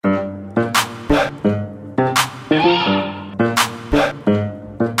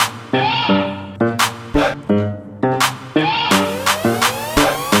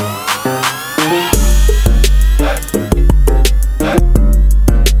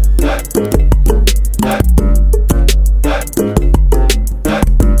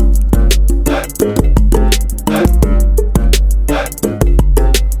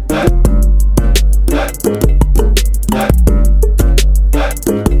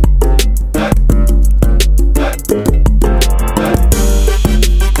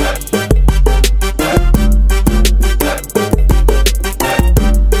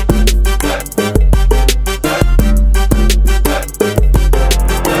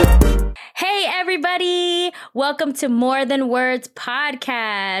Welcome to More Than Words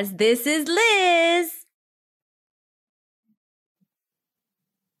podcast. This is Liz.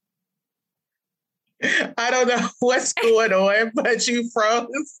 I don't know what's going on, but you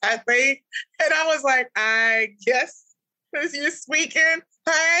froze, I think. And I was like, I guess because you're speaking.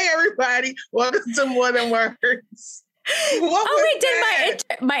 Hey, everybody. Welcome to More Than Words.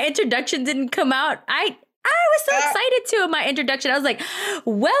 My introduction didn't come out. I was so excited too in my introduction. I was like,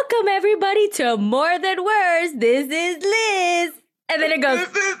 welcome everybody to More Than Words. This is Liz. And then it goes,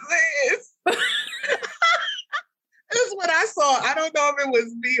 This is Liz. This is what I saw. I don't know if it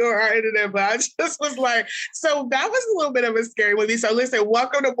was me or our internet, but I just was like, so that was a little bit of a scary movie. So listen,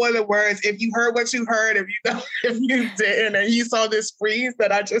 welcome to More Than Words. If you heard what you heard, if you didn't, and you saw this freeze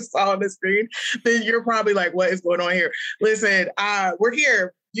that I just saw on the screen, then you're probably like, what is going on here? Listen, we're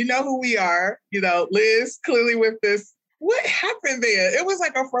here. You know who we are. You know, Liz, clearly with this. What happened there? It was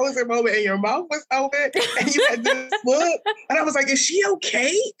like a frozen moment and your mouth was open and you had this look. And I was like, is she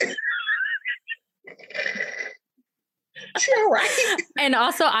okay? She all right? And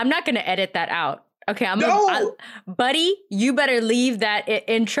also, I'm not going to edit that out. Okay, buddy, you better leave that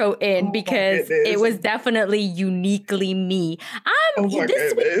intro in because it was definitely uniquely me.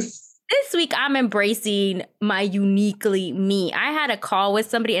 This week, I'm embracing my uniquely me. I had a call with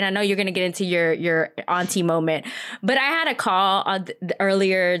somebody, and I know you're going to get into your auntie moment, but I had a call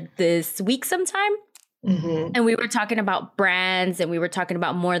earlier this week sometime. Mm-hmm. And we were talking about brands and we were talking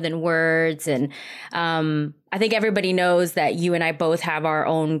about more than words. And I think everybody knows that you and I both have our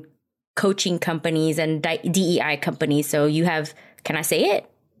own coaching companies and DEI companies. So you have, can I say it?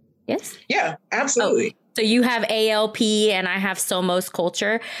 Yes? Yeah, absolutely. So you have ALP and I have Somos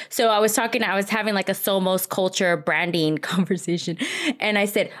Culture. So I was having like a Somos Culture branding conversation. And I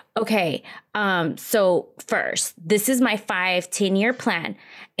said, okay, so first, this is my 5-10-year plan.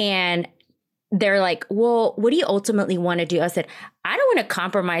 And they're like, well, what do you ultimately want to do? I said, I don't want to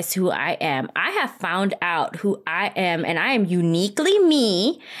compromise who I am. I have found out who I am and I am uniquely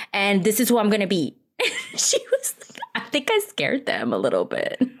me. And this is who I'm going to be. She was like, I think I scared them a little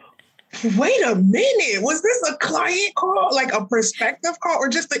bit. Wait a minute. Was this a client call, like a prospective call or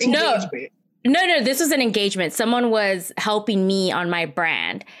just the engagement? No, this was an engagement. Someone was helping me on my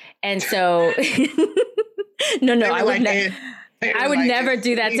brand. And so, I would never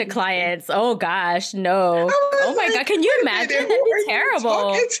do that to clients. Oh gosh, no. Oh my God, can you imagine? That'd be terrible.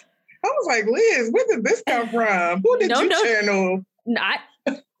 I was like, Liz, where did this come from? Who did you channel?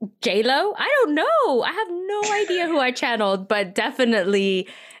 J-Lo? I don't know. I have no idea who I channeled, but definitely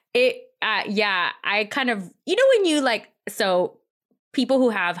I kind of, when you so people who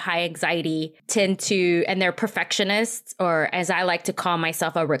have high anxiety tend to, and they're perfectionists, or as I like to call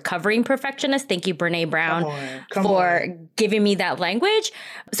myself, a recovering perfectionist. Thank you, Brene Brown, for giving me that language.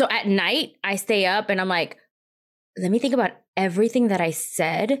 So at night, I stay up and I'm like, let me think about everything that I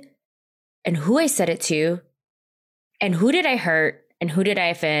said and who I said it to and who did I hurt and who did I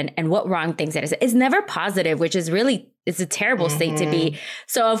offend and what wrong things that I said. It's never positive, which is really, it's a terrible state to be.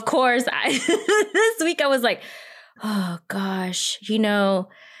 So of course, this week I was like, oh gosh,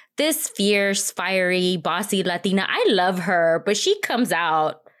 this fierce, fiery, bossy Latina, I love her, but she comes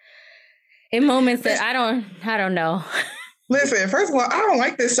out in moments that I don't know. Listen, first of all, I don't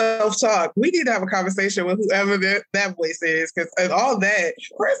like this self-talk. We need to have a conversation with whoever that voice is, because all that.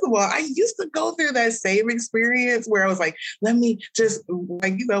 First of all, I used to go through that same experience where I was like, let me just,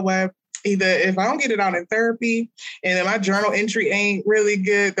 what? Either if I don't get it out in therapy and then my journal entry ain't really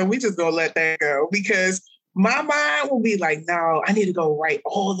good, then we just gonna let that go, because my mind will be like, no, I need to go right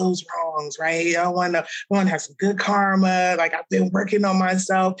all those wrongs, right? I want to have some good karma. Like, I've been working on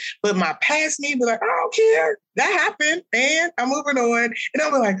myself, but my past me be like, I don't care. That happened and I'm moving on. And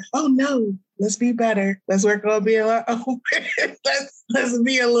I'll be like, oh no, let's be better. Let's work on being like, let's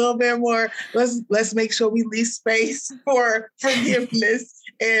be a little bit more. Let's make sure we leave space for forgiveness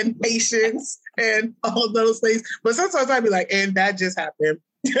and patience and all those things. But sometimes I'd be like, and that just happened.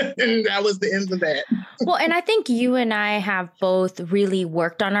 And that was the end of that. Well, and I think you and I have both really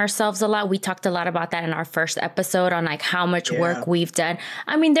worked on ourselves a lot. We talked a lot about that in our first episode on how much work we've done.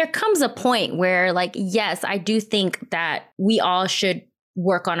 I mean, there comes a point where yes, I do think that we all should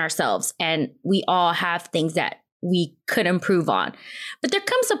work on ourselves and we all have things that we could improve on. But there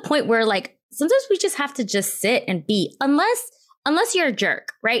comes a point where sometimes we just have to just sit and be, unless you're a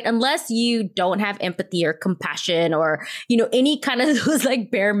jerk, right? Unless you don't have empathy or compassion or, any kind of those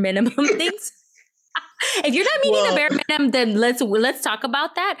bare minimum things. If you're not meeting the bare minimum, then let's talk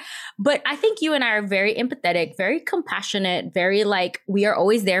about that. But I think you and I are very empathetic, very compassionate, very we are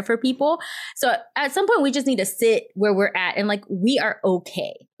always there for people. So at some point we just need to sit where we're at and we are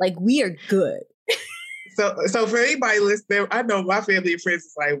okay. We are good. So for anybody listening, I know my family and friends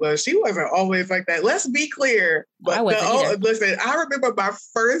is like, well, she wasn't always like that. Let's be clear. But I wasn't either. Listen, I remember my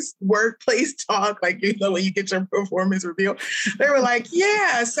first workplace talk, like, when you get your performance review, they were like,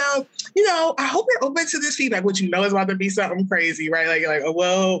 yeah, so, I hope you're open to this feedback, which is about to be something crazy, right? Like, you're like,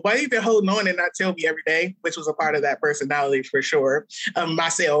 well, why you been holding on and not tell me every day, which was a part of that personality for sure,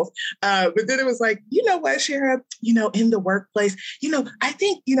 myself. But then it was like, you know what, Shara, in the workplace, I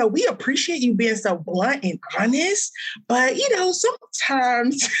think, we appreciate you being so blunt and honest, but,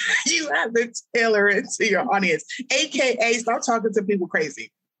 sometimes you have to tailor it to your audience, AKA stop talking to people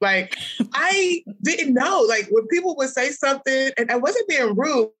crazy. Like, I didn't know, like, when people would say something, and I wasn't being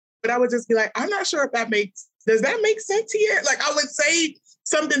rude, but I would just be like, I'm not sure if does that make sense here? Like, I would say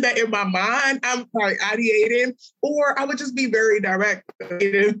something that in my mind, I'm probably ideating, or I would just be very direct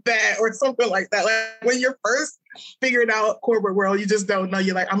in that or something like that. Like, when you're first figuring out corporate world, you just don't know.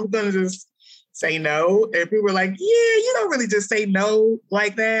 You're like, I'm going to just say no. And people were like, yeah, you don't really just say no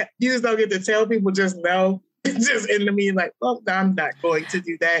like that. You just don't get to tell people just no. It's just into me like, well, I'm not going to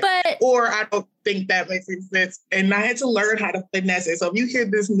do that. Or I don't think that makes any sense. And I had to learn how to finesse it. So if you hear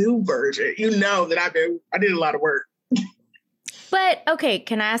this new version, you know that I did a lot of work. But okay,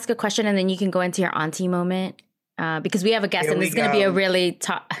 can I ask a question and then you can go into your auntie moment? Because we have a guest and it's going to be a really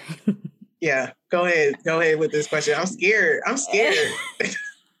top. Yeah, go ahead. Go ahead with this question. I'm scared.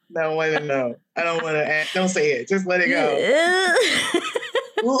 I don't want to know. I don't want to ask. Don't say it. Just let it go.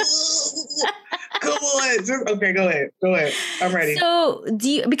 Come on. Okay, go ahead. Go ahead. I'm ready. So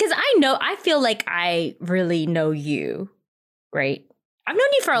because I feel like I really know you, right? I've known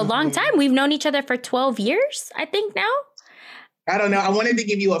you for a long time. We've known each other for 12 years, I think now. I don't know. I wanted to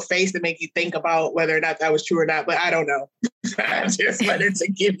give you a face to make you think about whether or not that was true or not, but I don't know. I just wanted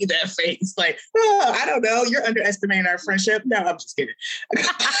to give you that face. Like, I don't know. You're underestimating our friendship. No, I'm just kidding.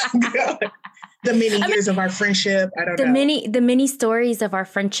 The many years of our friendship. I don't know. The many stories of our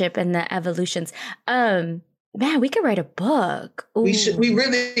friendship and the evolutions. Man, we could write a book. Ooh. We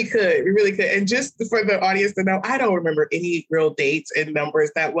really could. We really could. And just for the audience to know, I don't remember any real dates and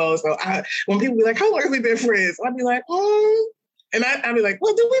numbers that well. So when people be like, how long have we been friends? I'll be like, and I'd be like,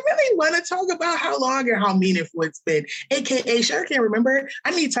 well, do we really want to talk about how long or how meaningful it's been? AKA, sure, I can't remember.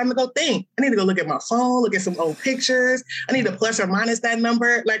 I need time to go think. I need to go look at my phone, look at some old pictures. I need to plus or minus that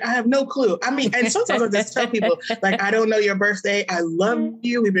number. Like, I have no clue. I mean, and sometimes I just tell people, like, I don't know your birthday. I love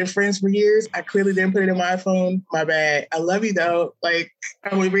you. We've been friends for years. I clearly didn't put it in my phone. My bad. I love you, though. Like,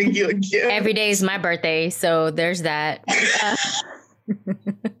 I'm going to bring you a gift. Every day is my birthday, so there's that.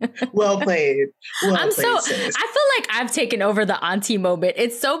 Well played. I feel like I've taken over the auntie moment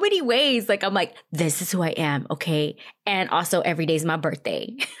in so many ways. Like, I'm like, this is who I am. Okay. And also every day's my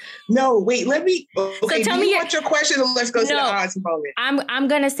birthday. No, wait, let me. Okay, so tell me what your question is. Let's go to the auntie moment. I'm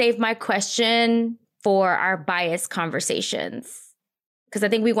going to save my question for our bias conversations. Because I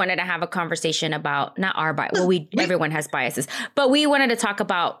think we wanted to have a conversation about not our bias. Well, everyone has biases, but we wanted to talk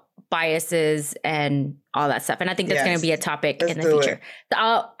about biases and all that stuff. And I think that's going to be a topic in the future.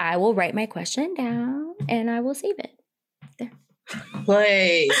 So I will write my question down and I will save it. There.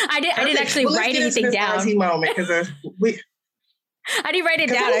 Play. I didn't actually write anything down. Moment, I didn't write it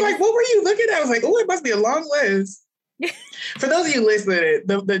down. I was like, what were you looking at? I was like, oh, it must be a long list. For those of you listening,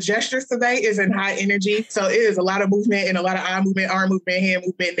 the gestures today is in high energy. So it is a lot of movement and a lot of eye movement, arm movement, hand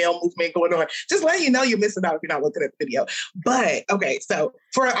movement, nail movement going on. Just letting you know you're missing out if you're not looking at the video. But okay, so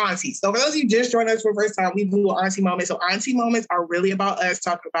for aunties. So for those of you just joining us for the first time, we do auntie moments. So auntie moments are really about us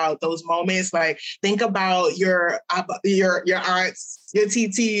talking about those moments. Like, think about your aunts, your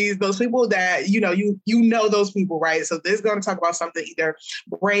TTs, those people that, you know those people, right? So this is going to talk about something either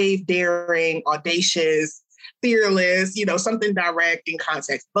brave, daring, audacious, fearless, something direct in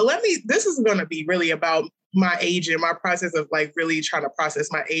context. But this is going to be really about my age and my process of like really trying to process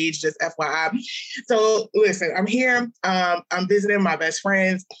my age, just FYI. So listen, I'm here. I'm visiting my best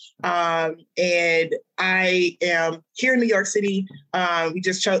friends. And I am here in New York City. We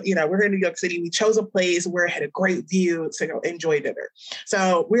just chose, we're here in New York City. We chose a place where it had a great view to go enjoy dinner.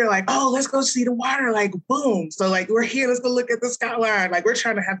 So we were like, oh, let's go see the water. Like, boom. So like, we're here. Let's go look at the skyline. Like, we're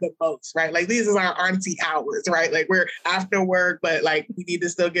trying to have the most, right? Like, these is our auntie hours, right? Like, we're after work, but like, we need to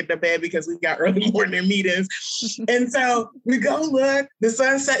still get to bed because we got early morning meetings. And so we go look. The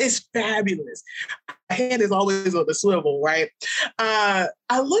sunset is fabulous. My hand is always on the swivel, right?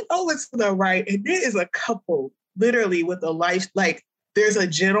 I look over to the right, and there is a couple, literally with a life, like there's a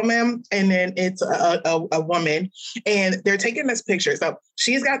gentleman, and then it's a woman, and they're taking this picture. So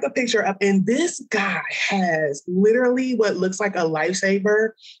she's got the picture up, and this guy has literally what looks like a lightsaber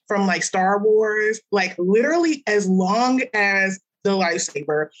from like Star Wars, like literally as long as the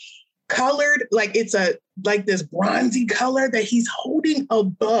lightsaber, colored, like it's like this bronzy color that he's holding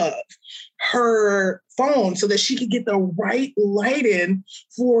above her phone so that she could get the right lighting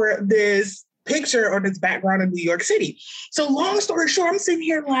for this picture or this background in New York City. So long story short, I'm sitting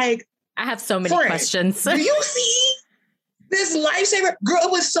here like, I have so many questions. Do you see this lifesaver? Girl,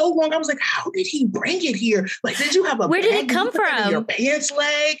 it was so long. I was like, how did he bring it here? Like, did you have a Where did it come from? Your pants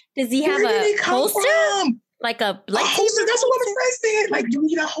leg? Does he have a holster? Like a holster? That's what my friend said. Like, you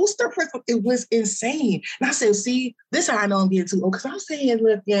need a holster for something. It was insane. And I said, see, this is how I know I'm getting too old. Because I'm saying,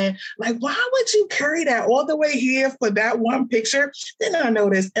 look, yeah, like, why would you carry that all the way here for that one picture? Then I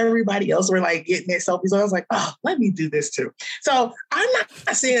noticed everybody else were like getting their selfies. So I was like, oh, let me do this too. So I'm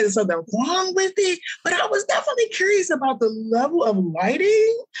not saying there's something wrong with it, but I was definitely curious about the level of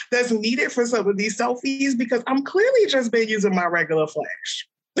lighting that's needed for some of these selfies because I'm clearly just been using my regular flash.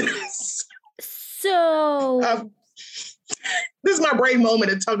 So this is my brave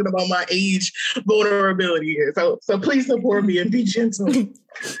moment of talking about my age vulnerability here. So please support me and be gentle.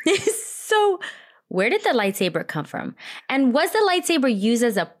 So where did the lightsaber come from? And was the lightsaber used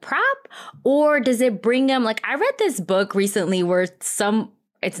as a prop or does it bring him? Like I read this book recently where it's not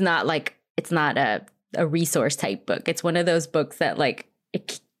a resource type book. It's one of those books that like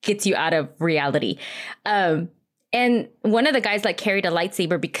it gets you out of reality. And one of the guys like carried a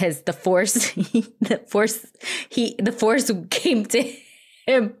lightsaber because the force came to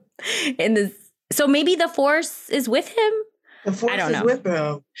him in this. So maybe the force is with him. The force is with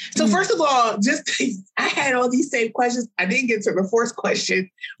him. So first of all, I had all these same questions. I didn't get to the force question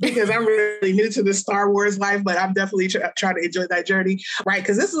because I'm really new to the Star Wars life, but I'm definitely trying to enjoy that journey, right?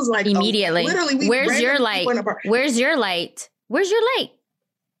 Because this was like immediately. Literally, where's your light? Where's your light? Where's your light?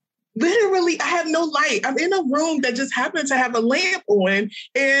 Literally, I have no light. I'm in a room that just happens to have a lamp on,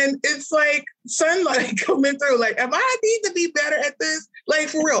 and it's like sunlight coming through. Like, am I need to be better at this? Like,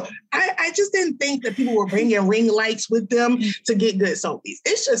 for real. I just didn't think that people were bringing ring lights with them to get good selfies.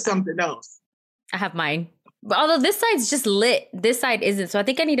 It's just something else. I have mine. But although this side's just lit, this side isn't. So I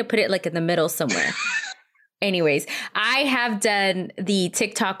think I need to put it like in the middle somewhere. Anyways, I have done the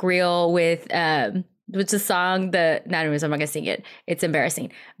TikTok reel with which is a song I'm not gonna sing it. It's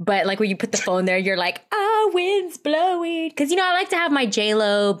embarrassing. But like when you put the phone there, you're like, wind's blowing. Because I like to have my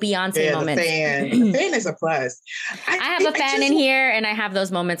J-Lo, Beyonce moments. The fan is a plus. I have a fan in here and I have those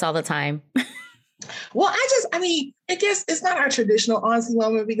moments all the time. Well, I guess it's not our traditional auntie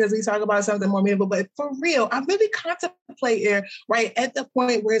moment because we talk about something more meaningful, but for real, I'm really contemplating right at the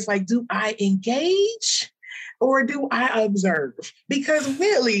point where it's like, do I engage or do I observe? Because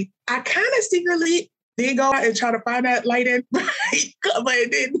really, I kind of secretly did go out and try to find that light in, right?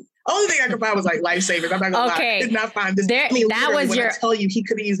 But then only thing I could find was like lifesavers. I'm not gonna lie. I did not find this. I tell you, he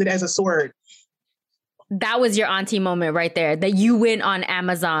could have used it as a sword. That was your auntie moment right there. That you went on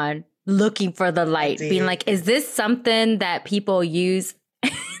Amazon looking for the light, being like, "Is this something that people use?"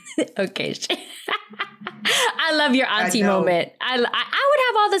 Okay. I love your auntie moment. I would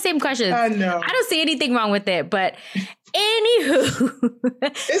have all the same questions. I know. I don't see anything wrong with it, but anywho.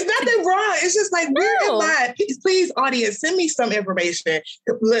 It's nothing wrong. It's just like, where am I? Please, audience, send me some information.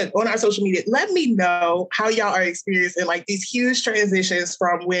 Look, on our social media, let me know how y'all are experiencing like these huge transitions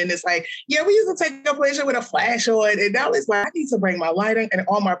from when it's like, yeah, we used to take a picture with a flash on, and now it's like, I need to bring my lighting and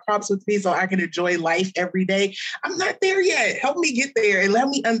all my props with me so I can enjoy life every day. I'm not there yet. Help me get there and let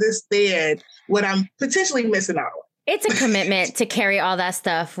me understand what I'm potentially missing out on. It's a commitment to carry all that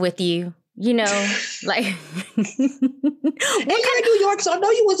stuff with you. Like and you're in New York, so I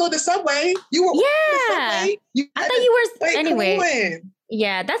know you was on the subway. You were on the subway. I thought you were anyway.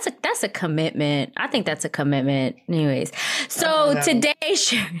 Yeah, that's a commitment. I think that's a commitment. Anyways, so today,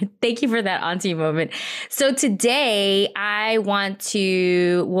 thank you for that auntie moment. So today,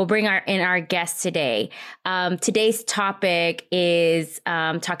 we'll bring our guest today. Today's topic is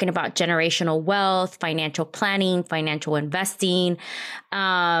talking about generational wealth, financial planning, financial investing.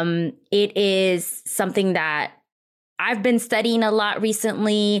 It is something that I've been studying a lot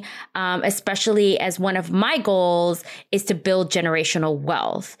recently, especially as one of my goals is to build generational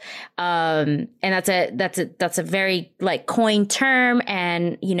wealth. And that's a very like coined term.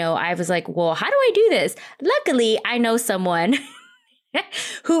 And, I was like, well, how do I do this? Luckily, I know someone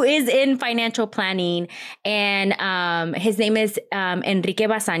who is in financial planning, and his name is Enrique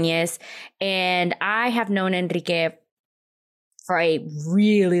Basañez. And I have known Enrique for a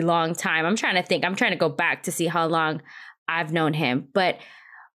really long time. I'm trying to go back to see how long I've known him. But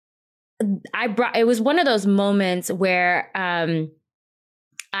it was one of those moments where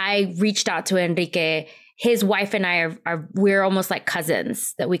I reached out to Enrique. His wife and I we're almost like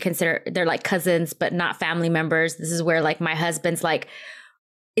cousins, that we consider, they're like cousins, but not family members. This is where like my husband's like,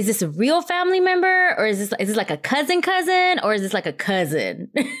 is this a real family member, or is this like a cousin, or is this like a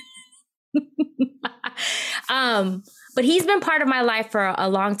cousin? But he's been part of my life for a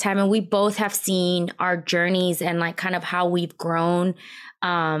long time, and we both have seen our journeys and like kind of how we've grown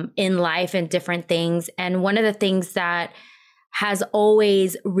in life and different things. And one of the things that has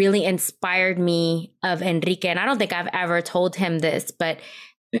always really inspired me of Enrique, and I don't think I've ever told him this, but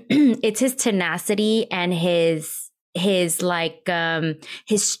it's his tenacity and his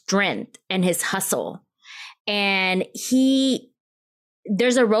strength and his hustle. And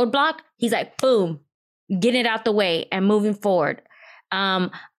there's a roadblock. He's like, boom, getting it out the way and moving forward. I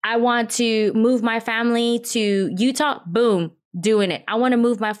want to move my family to Utah. Boom, doing it. I want to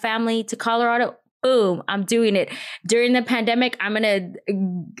move my family to Colorado. Boom, I'm doing it. During the pandemic, I'm going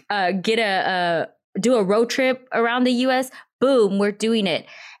to do a road trip around the US. Boom, we're doing it.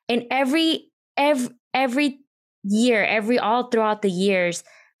 And every year, all throughout the years,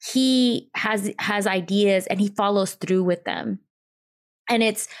 he has ideas and he follows through with them. And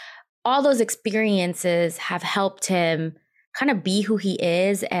it's all those experiences have helped him kind of be who he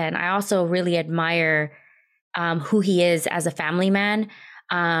is. And I also really admire who he is as a family man.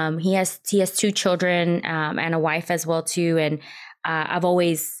 He has 2 children and a wife as well too. And I've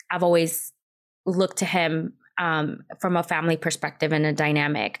always looked to him from a family perspective and a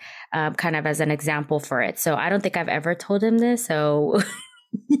dynamic, kind of as an example for it. So I don't think I've ever told him this. So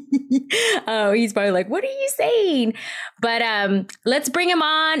oh, he's probably like, what are you saying? But let's bring him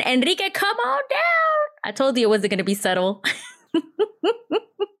on. Enrique, come on down. I told you it wasn't going to be subtle.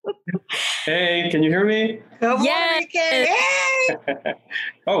 Hey, can you hear me? Good morning, Yes. Hey.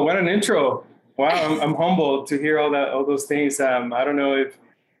 Oh, what an intro. Wow, I'm humbled to hear all those things. I don't know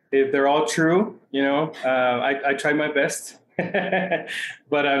if they're all true, you know. I tried my best.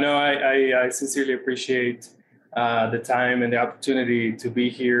 But I know I sincerely appreciate the time and the opportunity to be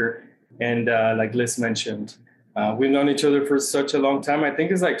here. And like Liz mentioned, we've known each other for such a long time. I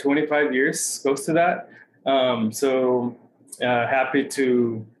think it's like 25 years, close to that. So happy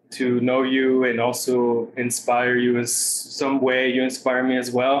to know you and also inspire you in some way. You inspire me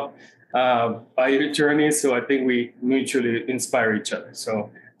as well by your journey. So I think we mutually inspire each other.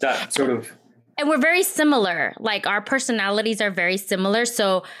 So that sort of. And we're very similar. Like our personalities are very similar.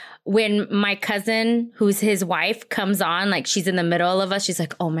 So when my cousin, who's his wife, comes on, like she's in the middle of us, she's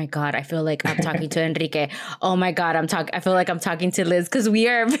like, oh my God, I feel like I'm talking to Enrique. Oh my God, I feel like I'm talking to Liz, because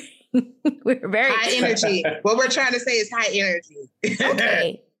we're very high energy. What we're trying to say is high energy.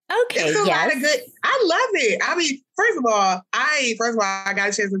 Okay. It's a yes. lot of good. I love it. I mean, first of all, I got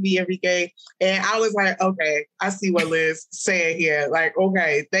a chance to meet Enrique, and I was like, okay, I see what Liz saying here. Like,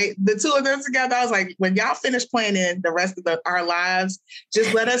 okay, the two of them together. I was like, when y'all finish planning the rest of our lives,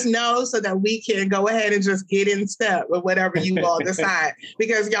 just let us know so that we can go ahead and just get in step with whatever you all decide.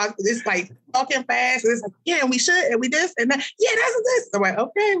 Because y'all, it's like talking fast. And it's like, yeah, we should, and we this and that. Yeah, that's this. I'm like,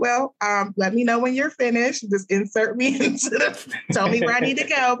 okay, well, let me know when you're finished. Just insert me tell me where I need to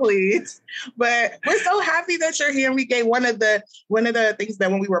go, please. But we're so happy that you're here, Enrique. One of the things that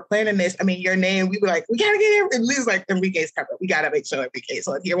when we were planning this, I mean, your name, we were like, we gotta get him. And Liz like, Enrique's covered. We gotta make sure Enrique's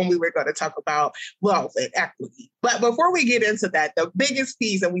on here when we were going to talk about wealth and equity. But before we get into that, the biggest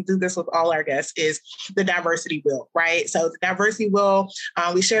piece, and we do this with all our guests, is the diversity wheel, right? So the diversity wheel,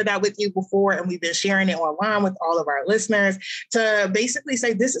 we shared that with you before, and we've been sharing it online with all of our listeners to basically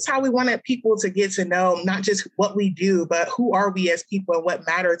say, this is how we wanted people to get to know not just what we do, but who are we as people and what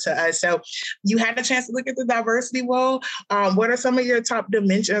matter to us. So you had a chance to look at the diversity wheel. What are some of your top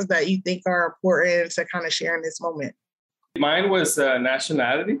dimensions that you think are important to kind of share in this moment? Mine was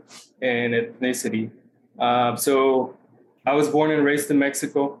nationality and ethnicity. So I was born and raised in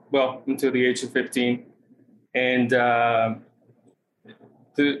Mexico, well, until the age of 15. And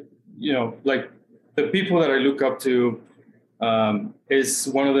like the people that I look up to, is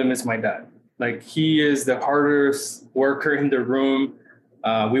one of them is my dad. Like he is the hardest worker in the room.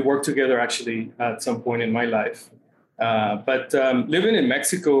 We worked together actually at some point in my life. But living in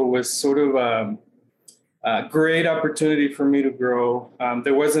Mexico was sort of a great opportunity for me to grow.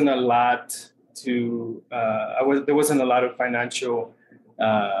 There wasn't a lot there wasn't a lot of financial,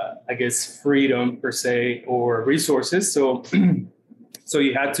 freedom per se or resources. So, so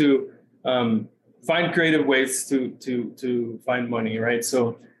you had to find creative ways to find money, right?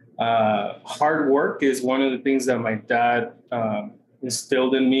 So hard work is one of the things that my dad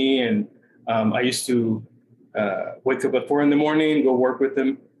instilled in me. And I used to wake up at 4 a.m, go work with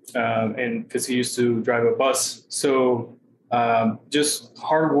him, and because he used to drive a bus. So just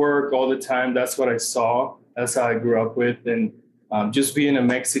hard work all the time. That's what I saw. That's how I grew up with. And just being a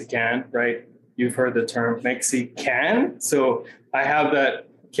Mexican, right? You've heard the term Mexican. So I have that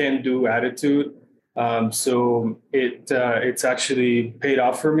can-do attitude. So it's actually paid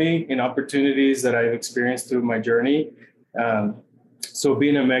off for me in opportunities that I've experienced through my journey. So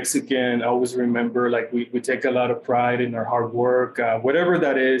being a Mexican, I always remember like we take a lot of pride in our hard work, whatever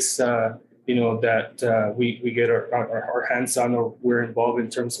that is, that we get our hands on or we're involved in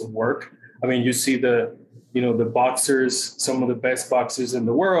terms of work. I mean, you see the boxers, some of the best boxers in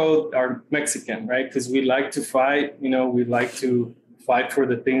the world are Mexican, right? Because we like to fight, we like to fight for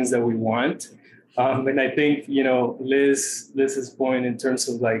the things that we want. And I think, Liz's point in terms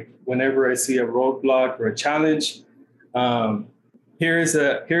of like, whenever I see a roadblock or a challenge,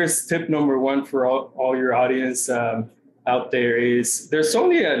 here's tip number one for all your audience out there is there's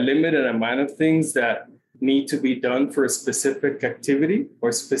only a limited amount of things that need to be done for a specific activity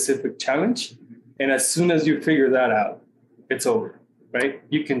or specific challenge. And as soon as you figure that out, it's over, right?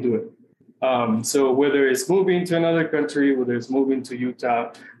 You can do it. So whether it's moving to another country, whether it's moving to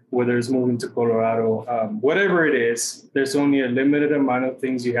Utah, whether it's moving to Colorado, whatever it is, there's only a limited amount of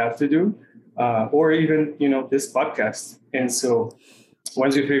things you have to do, or even, this podcast. And so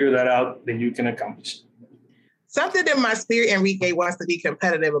once you figure that out, then you can accomplish it. Something in my spirit, Enrique wants to be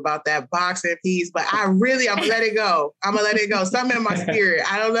competitive about that boxing piece, but I'm gonna let it go. Something in my spirit.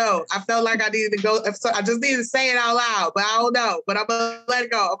 I don't know. I felt like I needed to go. I just needed to say it out loud, but I don't know. But I'm gonna let it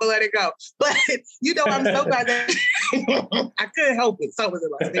go. But I'm so glad that I couldn't help it. Something in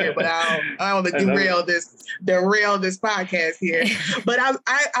my spirit, but I don't want to derail this podcast here. But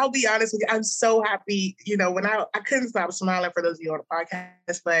I'll be honest with you. I'm so happy. When I couldn't stop smiling for those of you on the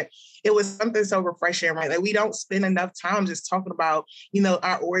podcast, but it was something so refreshing, right? Like we don't spend enough time just talking about,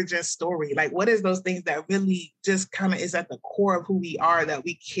 our origin story. Like what is those things that really just kind of is at the core of who we are that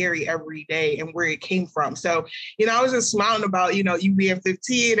we carry every day and where it came from. So, I was just smiling about, you being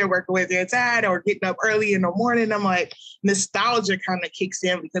 15 and working with your dad or getting up early in the morning. I'm like, nostalgia kind of kicks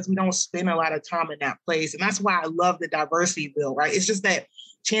in because we don't spend a lot of time in that place. And that's why I love the diversity bill, right? It's just that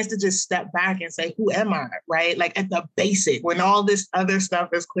chance to just step back and say, who am I, right? Like at the basic, when all this other stuff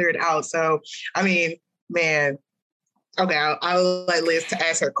is cleared out. So, I mean, man, okay, I'll let Liz to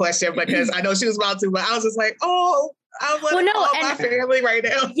ask her question because I know she was about to, but I was just like, I want to call my family right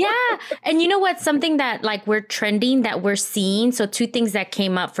now. Yeah. And you know what? Something that like we're trending that we're seeing. So two things that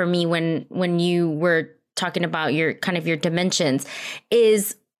came up for me when you were talking about your dimensions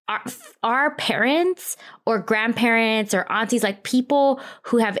is our parents or grandparents or aunties, like people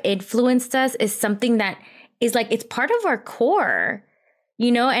who have influenced us is something that is like, it's part of our core,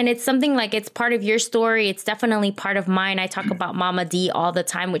 and it's something like it's part of your story. It's definitely part of mine. I talk about Mama D all the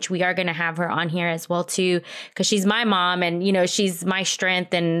time, which we are going to have her on here as well, too, because she's my mom and, she's my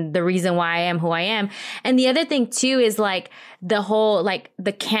strength and the reason why I am who I am. And the other thing, too, is like the whole like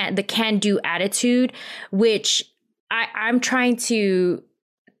the can-do attitude, which I'm trying to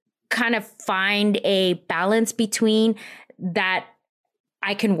kind of find a balance between that.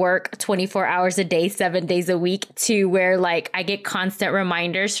 I can work 24 hours a day, 7 days a week to where like I get constant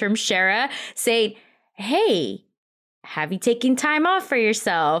reminders from Shara saying, hey, have you taken time off for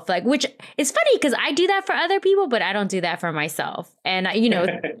yourself? Like, which is funny because I do that for other people, but I don't do that for myself. And,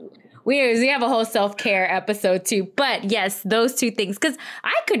 we have a whole self-care episode too. But yes, those two things, because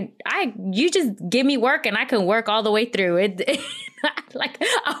you just give me work and I can work all the way through it. Like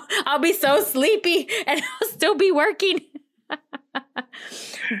I'll be so sleepy and I'll still be working.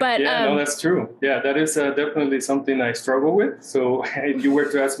 But no, that's true. Yeah, that is definitely something I struggle with. So if you were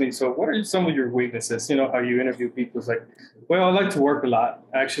to ask me, so what are some of your weaknesses? How you interview people, it's like, well, I like to work a lot.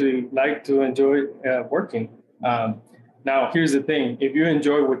 I actually like to enjoy working. Now, here's the thing. If you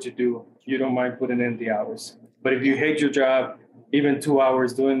enjoy what you do, you don't mind putting in the hours. But if you hate your job, even 2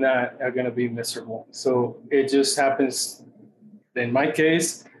 hours doing that are going to be miserable. So it just happens. In my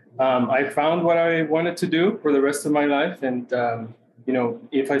case, I found what I wanted to do for the rest of my life. And,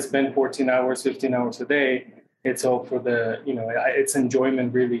 if I spend 14 hours, 15 hours a day, it's all for the, it's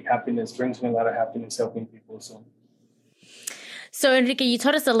enjoyment, really. Happiness brings me a lot of happiness helping people. So Enrique, you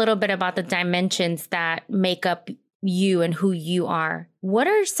told us a little bit about the dimensions that make up you and who you are. What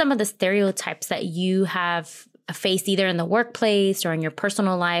are some of the stereotypes that you have faced either in the workplace or in your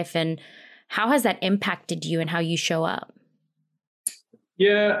personal life? And how has that impacted you and how you show up?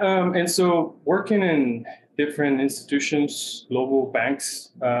 Yeah. And so working in different institutions, global banks,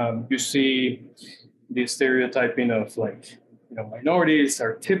 you see the stereotyping of like, minorities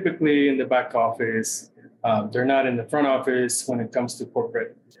are typically in the back office. They're not in the front office when it comes to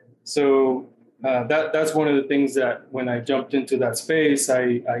corporate. So that's one of the things that when I jumped into that space,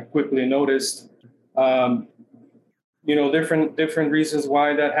 I quickly noticed, different reasons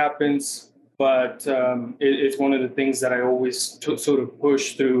why that happens. but it's one of the things that I always sort of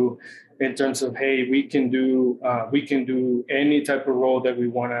push through in terms of, hey, we can do any type of role that we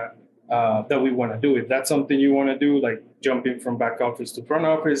want to do. If that's something you want to do, like jumping from back office to front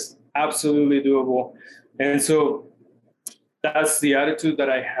office, absolutely doable. And so that's the attitude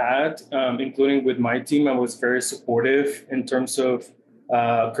that I had, including with my team. I was very supportive in terms of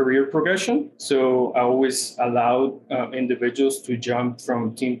career progression. So I always allowed individuals to jump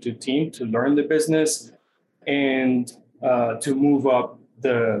from team to team to learn the business and to move up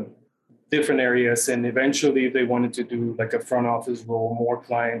the different areas. And eventually they wanted to do like a front office role, more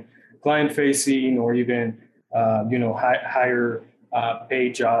client facing, or even, higher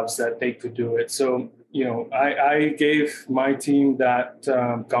paid jobs that they could do it. So, I gave my team that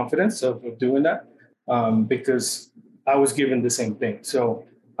confidence of doing that because I was given the same thing. So,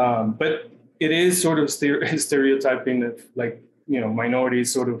 but it is sort of stereotyping that, like,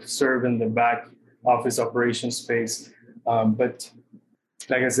 minorities sort of serve in the back office operations space. But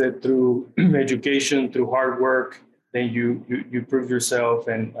like I said, through education, through hard work, then you prove yourself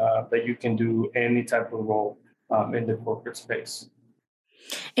and that you can do any type of role in the corporate space.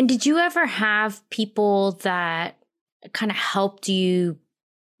 And did you ever have people that kind of helped you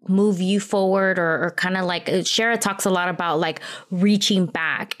move you forward, or kind of like Shara talks a lot about like reaching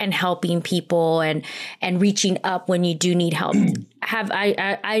back and helping people and reaching up when you do need help.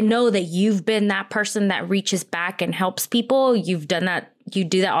 I know that you've been that person that reaches back and helps people. You've done that. You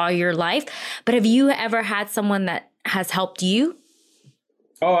do that all your life. But have you ever had someone that has helped you?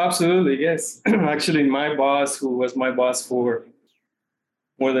 Oh, absolutely. Yes. Actually, my boss, who was my boss for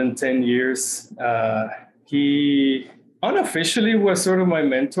more than 10 years, he unofficially was sort of my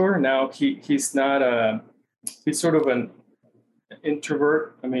mentor. Now he's not he's sort of an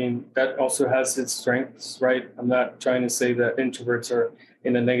introvert. I mean, that also has its strengths, right? I'm not trying to say that introverts are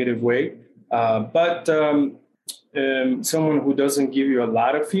in a negative way, but someone who doesn't give you a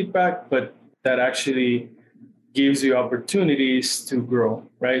lot of feedback, but that actually gives you opportunities to grow,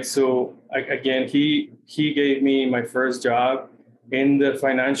 right? So again, he gave me my first job in the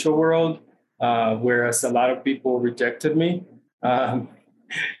financial world, whereas a lot of people rejected me.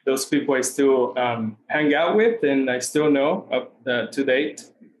 Those people I still hang out with, and I still know up to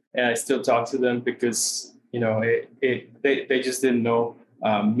date, and I still talk to them because they just didn't know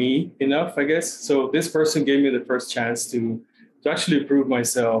me enough, I guess. So this person gave me the first chance to actually prove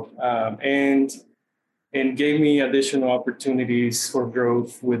myself, and gave me additional opportunities for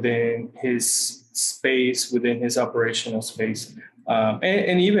growth within his space, within his operational space.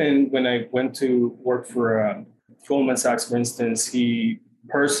 And even when I went to work for Goldman Sachs, for instance, he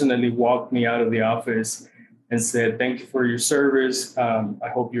personally walked me out of the office and said, "Thank you for your service. I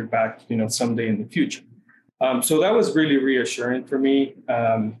hope you're back, someday in the future." So that was really reassuring for me.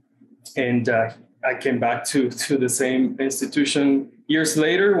 And I came back to the same institution years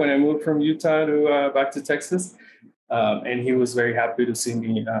later when I moved from Utah to back to Texas. And he was very happy to see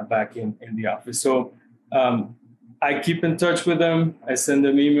me back in the office. So I keep in touch with them. I send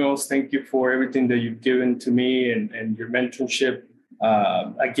them emails. Thank you for everything that you've given to me and your mentorship.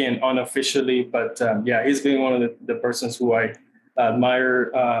 Again, unofficially, but he's been one of the persons who I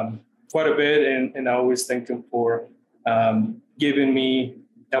admire quite a bit. And I always thank him for giving me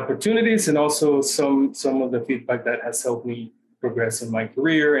opportunities and also some of the feedback that has helped me progress in my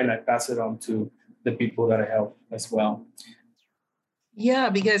career. And I pass it on to the people that I help as well. Yeah,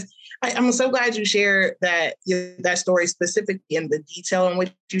 because I'm so glad you shared that story specifically in the detail in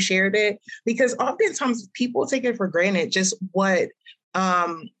which you shared it, because oftentimes people take it for granted just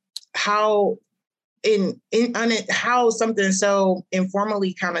how something so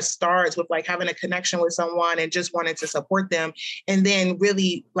informally kind of starts with like having a connection with someone and just wanting to support them, and then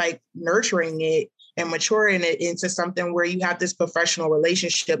really like nurturing it and maturing it into something where you have this professional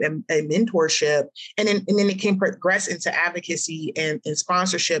relationship and mentorship. And then it can progress into advocacy and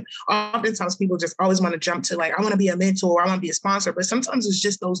sponsorship. Oftentimes people just always want to jump to like, I want to be a mentor, I want to be a sponsor. But sometimes it's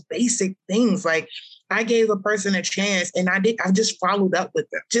just those basic things. Like I gave a person a chance and I just followed up with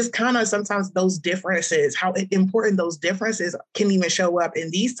them. Just kind of sometimes those differences, how important those differences can even show up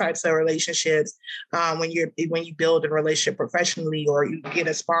in these types of relationships when you build a relationship professionally or you get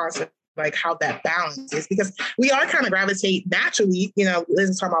a sponsor. Like how that balance is, because we all kind of gravitate naturally,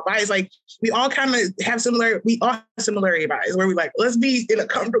 let's talk about bias. Like we all kind of have similarity bias where we like, let's be in a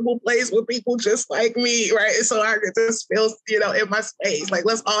comfortable place with people just like me, right? So I can just feel, in my space. Like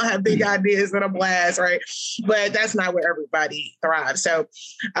let's all have big ideas and a blast, right? But that's not where everybody thrives. So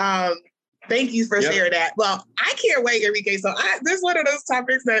thank you for sharing that. Well, I can't wait, Enrique. So this is one of those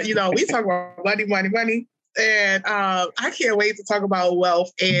topics that, we talk about money. And I can't wait to talk about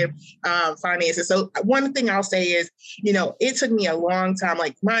wealth and finances. So one thing I'll say is, it took me a long time.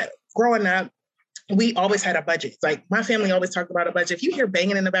 Like growing up, we always had a budget. Like my family always talked about a budget. If you hear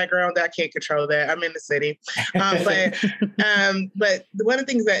banging in the background, I can't control that. I'm in the city. But one of the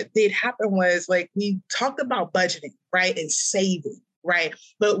things that did happen was like we talked about budgeting, right, and saving. Right.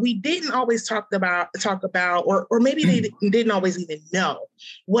 But we didn't always talk about, or maybe they didn't always even know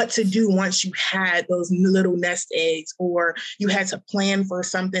what to do once you had those little nest eggs, or you had to plan for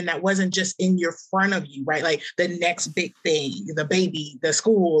something that wasn't just in your front of you, right? Like the next big thing, the baby, the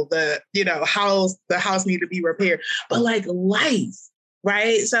school, the house need to be repaired, but like life,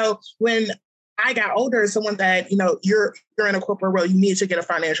 right? So when I got older, someone said, you're in a corporate world, you need to get a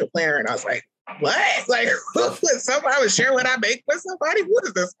financial planner. And I was like, what? Like, somebody would share what I make with somebody? What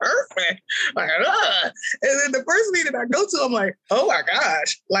is this person? Like, ugh. And then the first meeting I go to, I'm like, oh my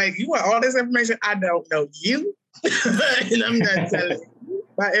gosh, like, you want all this information? I don't know you. And I'm not telling you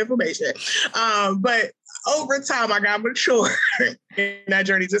my information. But over time, I got mature in that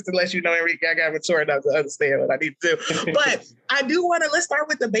journey, just to let you know, Enrique, I got mature enough to understand what I need to do. But I do want to, let's start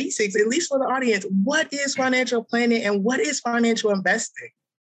with the basics, at least for the audience. What is financial planning and what is financial investing?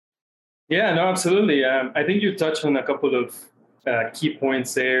 Yeah, no, absolutely. I think you touched on a couple of key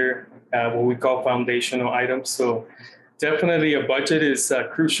points there, what we call foundational items. So definitely a budget is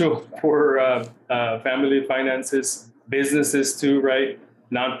crucial for family finances, businesses too, right?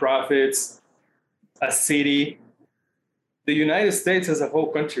 Nonprofits, a city. The United States as a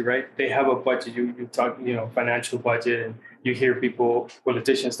whole country, right? They have a budget. You talk, financial budget, and you hear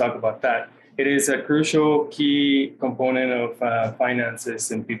politicians talk about that. It is a crucial key component of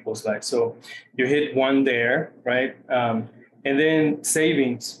finances in people's lives. So you hit one there, right? And then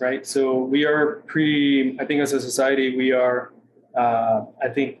savings, right? So we are I think as a society, we are,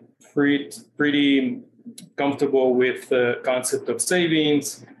 pretty comfortable with the concept of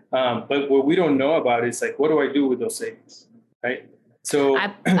savings. But what we don't know about is like, what do I do with those savings, right? So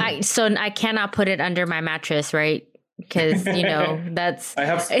I cannot put it under my mattress, right? Because that's I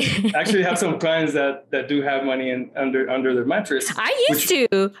actually have some clients that do have money under their mattress. I used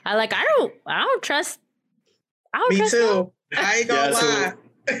to. I don't trust. Me too. I ain't gonna lie.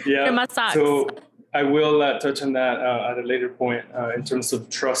 Yeah. My socks. So I will touch on that at a later point in terms of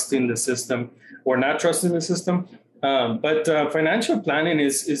trusting the system or not trusting the system. But financial planning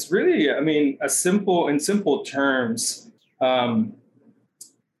is really, in simple terms.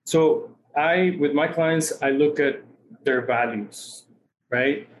 So with my clients, I look at their values,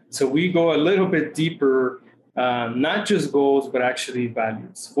 right? So we go a little bit deeper, not just goals, but actually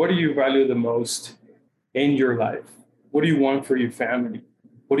values. What do you value the most in your life? What do you want for your family?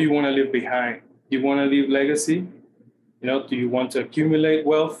 What do you want to leave behind? Do you want to leave legacy? Do you want to accumulate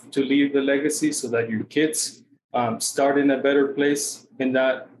wealth to leave the legacy so that your kids start in a better place in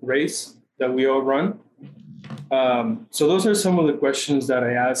that race that we all run? So those are some of the questions that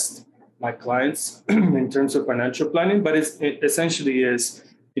I asked my clients in terms of financial planning, but it essentially is,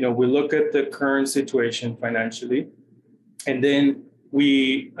 we look at the current situation financially, and then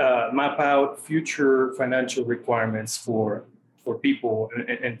we map out future financial requirements for people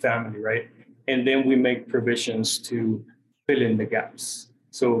and family, right? And then we make provisions to fill in the gaps.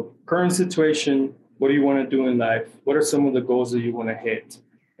 So current situation, what do you want to do in life? What are some of the goals that you want to hit?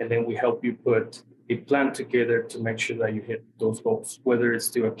 And then we help you put a plan together to make sure that you hit those goals, whether it's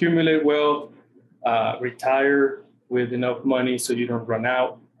to accumulate wealth, retire with enough money so you don't run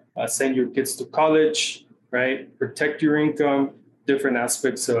out, send your kids to college, right? Protect your income, different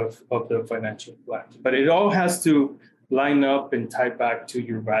aspects of the financial plan. But it all has to line up and tie back to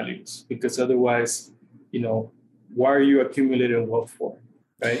your values, because otherwise, why are you accumulating wealth for,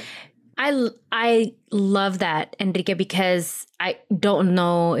 right? I love that, Enrique, because I don't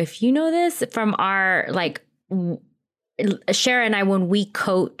know if you know this from our, Shara and I, when we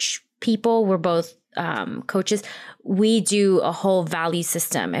coach people, we're both coaches, we do a whole value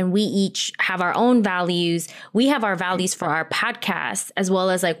system, and we each have our own values. We have our values for our podcast, as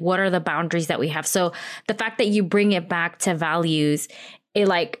well as what are the boundaries that we have. So the fact that you bring it back to values,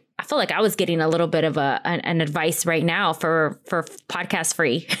 I feel like I was getting a little bit of an advice right now for podcast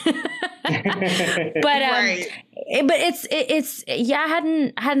free. But right. But it's I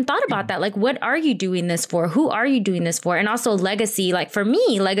hadn't thought about that. What are you doing this for? Who are you doing this for? And also legacy. For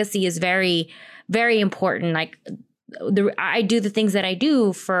me, legacy is very, very important. I do the things that I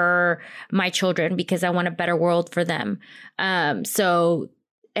do for my children because I want a better world for them.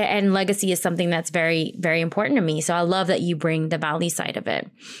 And legacy is something that's very, very important to me. So I love that you bring the value side of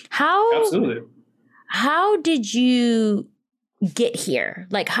it. Absolutely. How did you get here?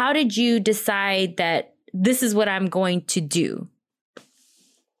 How did you decide that this is what I'm going to do?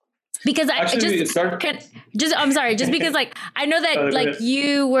 Because I'm sorry, just because like, I know that like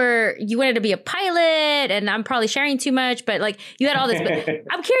you wanted to be a pilot, and I'm probably sharing too much, but like you had all this, but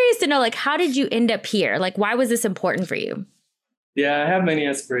I'm curious to know, like, how did you end up here? Like, why was this important for you? Yeah, I have many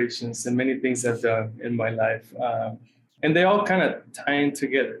aspirations and many things I've done in my life. And they all kind of tie in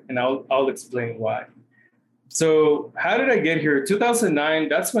together, and I'll explain why. So how did I get here? 2009,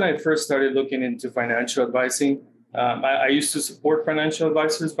 that's when I first started looking into financial advising. I used to support financial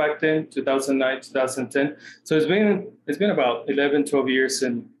advisors back then, 2009, 2010. So it's been about 11, 12 years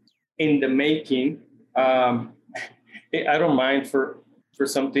in the making. I don't mind for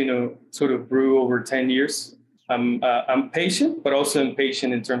something to sort of brew over 10 years. I'm patient, but also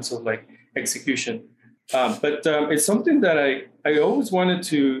impatient in terms of like execution. But it's something that I always wanted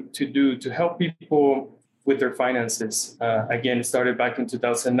to do, to help people with their finances. Again, it started back in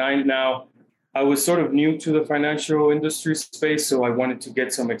 2009. Now, I was sort of new to the financial industry space, so I wanted to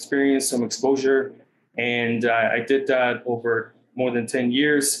get some experience, some exposure, and I did that over more than 10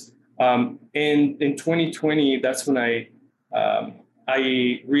 years. And in 2020, that's when I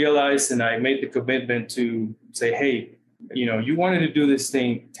realized, and I made the commitment to say, hey, you wanted to do this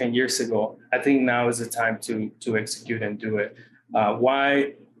thing 10 years ago. I think now is the time to execute and do it.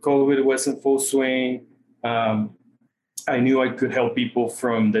 Why? COVID was in full swing. I knew I could help people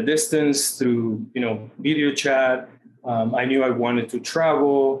from the distance through, video chat. I knew I wanted to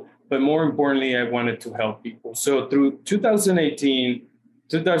travel, but more importantly, I wanted to help people. So through 2018,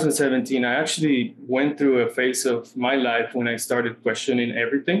 2017, I actually went through a phase of my life when I started questioning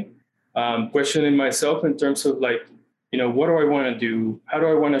everything, questioning myself in terms of like, what do I want to do? How do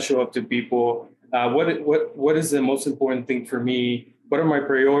I want to show up to people? What is the most important thing for me? What are my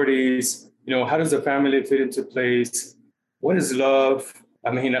priorities? How does the family fit into place? What is love? I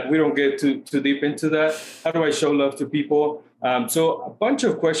mean, we don't get too deep into that. How do I show love to people? So a bunch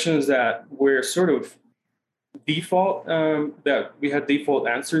of questions that were sort of default, that we had default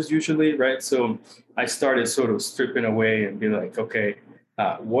answers usually, right? So I started sort of stripping away and be like, okay,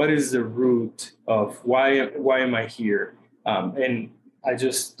 what is the root of why am I here? And I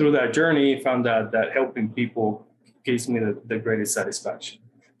just, through that journey, found out that helping people gives me the greatest satisfaction.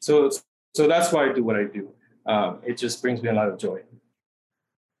 So that's why I do what I do. It just brings me a lot of joy.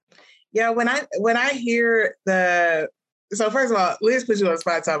 Yeah, when I hear so first of all, Liz put you on the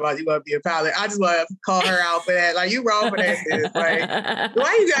spot talking about you want to be a pilot. I just want to call her out for that. Like, you wrong for that, sis. Like,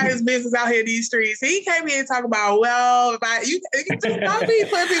 why you got his business out here in these streets? He came here and talk about, well, you just don't be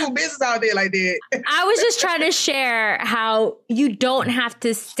putting people's business out there like that. I was just trying to share how you don't have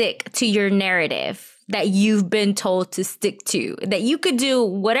to stick to your narrative that you've been told to stick to, that you could do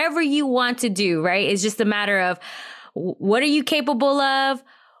whatever you want to do, right? It's just a matter of what are you capable of?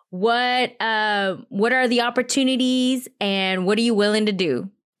 What are the opportunities, and what are you willing to do?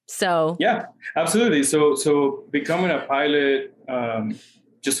 So yeah, absolutely. So becoming a pilot,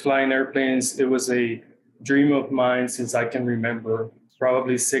 just flying airplanes, it was a dream of mine since I can remember.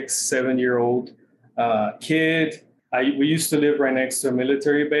 Probably 6-7-year-old kid. We used to live right next to a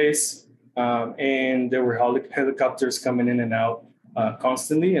military base, and there were helicopters coming in and out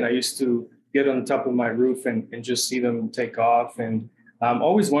constantly. And I used to get on top of my roof and just see them take off. And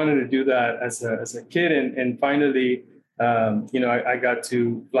always wanted to do that as a kid. And finally, I got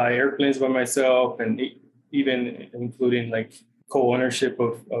to fly airplanes by myself, and even including like co-ownership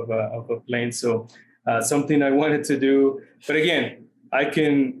of a plane. So something I wanted to do. But again, I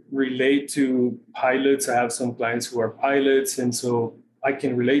can relate to pilots. I have some clients who are pilots, and so I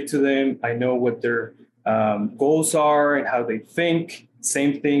can relate to them. I know what their goals are and how they think.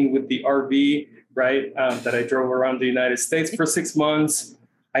 Same thing with the RV, right? That I drove around the United States for 6 months.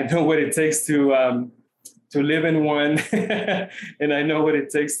 I know what it takes to live in one, and I know what it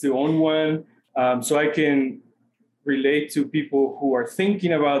takes to own one. So I can relate to people who are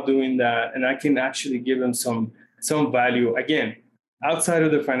thinking about doing that, and I can actually give them some value. Again, outside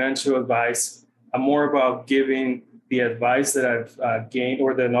of the financial advice, I'm more about giving the advice that I've gained,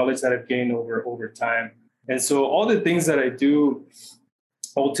 or the knowledge that I've gained over time. And so all the things that I do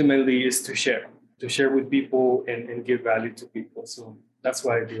ultimately is to share with people and give value to people. So that's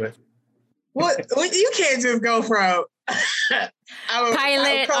why I do it. Well, you can't just go from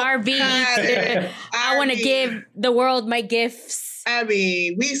pilot, RV. I want to give the world my gifts. I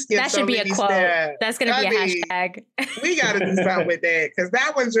mean, we skipped that should be a quote. Steps. That's going to be a hashtag. We got to do something with that, because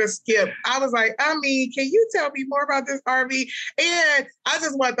that one just skipped. I was like, can you tell me more about this RV? And I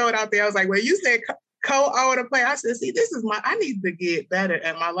just want to throw it out there. I was like, well, you said co-own a play. I said, see, I need to get better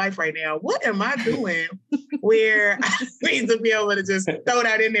at my life right now. What am I doing where I need to be able to just throw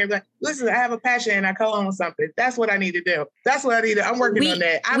that in there? Like, listen, I have a passion and I co-own something. That's what I need to do. That's what I need to, I'm working on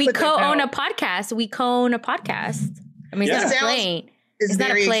that. We co-own a podcast. I mean, it's not a plane. It's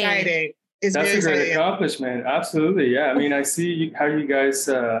very exciting. That's a great accomplishment. Absolutely. Yeah. I mean, I see how you guys,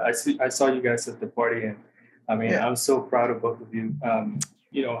 I saw you guys at the party, and I mean, I'm so proud of both of you.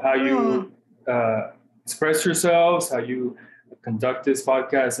 How you express yourselves, how you conduct this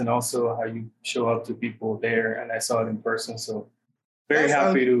podcast, and also how you show up to people there. And I saw it in person. So very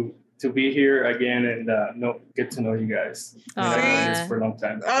happy to be here again and get to know you guys. I've known this for a long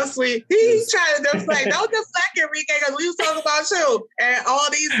time. Oh, sweet. He's trying to deflect. Don't deflect, Enrique, because we was talking about you and all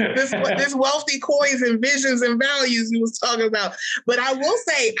this wealthy coins and visions and values we was talking about. But I will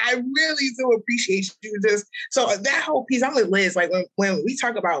say, I really do appreciate you. So that whole piece, I'm with Liz. Like when we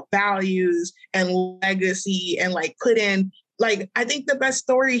talk about values and legacy and like I think the best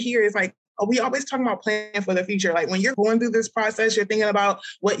story here is like, we always talk about planning for the future. Like when you're going through this process, you're thinking about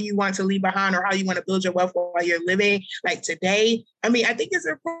what you want to leave behind or how you want to build your wealth while you're living. Like today, I mean, I think it's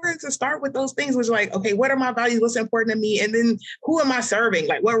important to start with those things, which are like, okay, what are my values? What's important to me? And then who am I serving?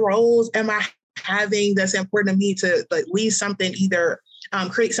 Like what roles am I having that's important to me to like leave something, either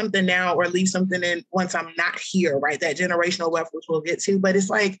create something now or leave something in once I'm not here, right? That generational wealth, which we'll get to. But it's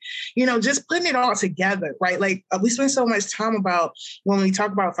like, just putting it all together, right? Like we spend so much time about when we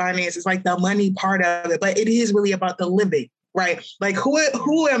talk about finance, it's like the money part of it, but it is really about the living, right? Like who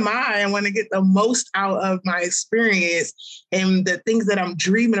am I? And want to get the most out of my experience and the things that I'm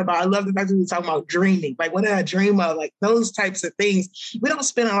dreaming about. I love the fact that we were talking about dreaming. Like what did I dream of? Like those types of things. We don't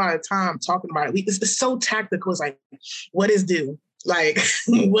spend a lot of time talking about it. It's so tactical. It's like, what is due? Like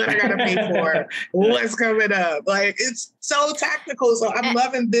what I gotta pay for, what's coming up. Like it's so tactical. So I'm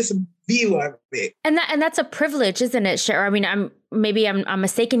loving this view of it. And that's a privilege, isn't it, Cher? I mean, I'm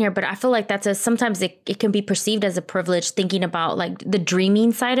mistaken here, but I feel like sometimes it can be perceived as a privilege, thinking about like the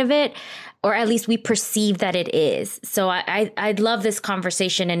dreaming side of it, or at least we perceive that it is. So I love this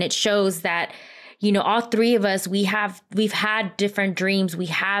conversation, and it shows that, all three of us, we've had different dreams. We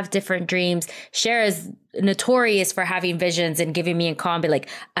have different dreams. Cher is notorious for having visions and giving me a call and be like,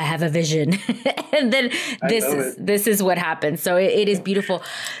 I have a vision. And then this is what happens. So it is beautiful.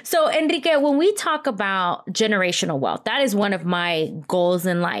 So Enrique, when we talk about generational wealth, that is one of my goals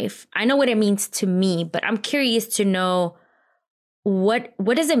in life. I know what it means to me, but I'm curious to know what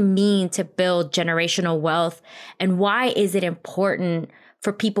does it mean to build generational wealth, and why is it important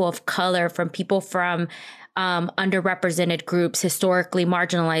for people of color, from people from underrepresented groups, historically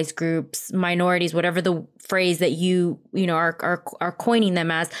marginalized groups, minorities, whatever the phrase that you are coining them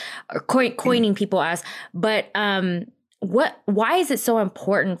as, or coining people as. But why is it so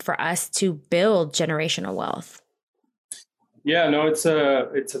important for us to build generational wealth? Yeah, no, it's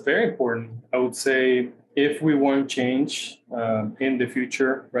a very important. I would say if we want change in the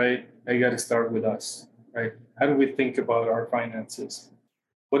future, right, I got to start with us, right? How do we think about our finances?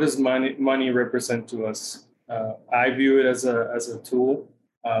 What does money represent to us? I view it as a tool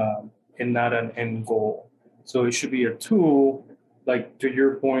and not an end goal. So it should be a tool, like to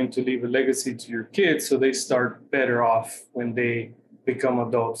your point, to leave a legacy to your kids so they start better off when they become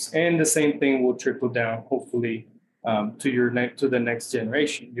adults. And the same thing will trickle down, hopefully, to the next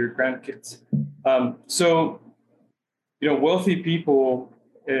generation, your grandkids. So wealthy people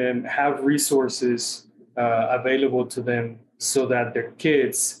have resources available to them so that their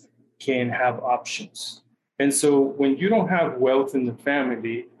kids can have options. And so when you don't have wealth in the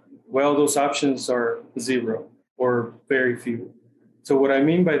family, well, those options are zero or very few. So what I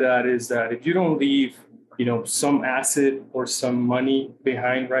mean by that is that if you don't leave, some asset or some money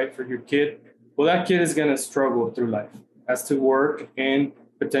behind, right, for your kid, well, that kid is going to struggle through life, has to work and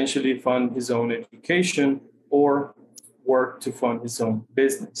potentially fund his own education or work to fund his own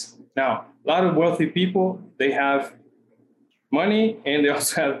business. Now, a lot of wealthy people, they have money and they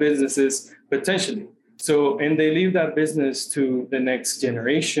also have businesses potentially. So, and they leave that business to the next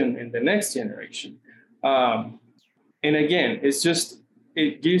generation and the next generation. And again,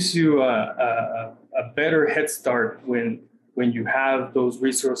 it gives you a better head start when you have those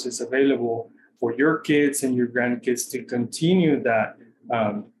resources available for your kids and your grandkids to continue that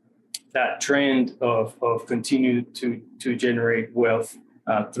trend of continue to generate wealth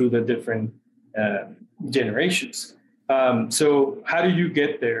through the different generations. So how do you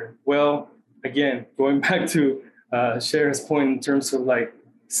get there? Well, again, going back to Cher's point in terms of like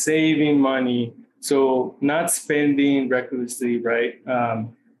saving money, so not spending recklessly, right?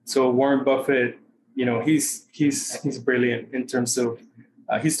 So Warren Buffett, he's brilliant in terms of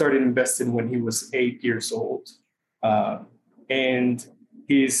he started investing when he was 8 years old. And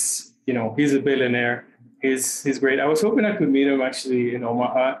he's a billionaire. He's great. I was hoping I could meet him actually in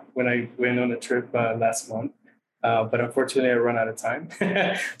Omaha when I went on a trip last month. But unfortunately, I ran out of time.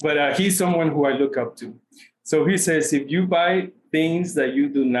 But he's someone who I look up to. So he says, if you buy things that you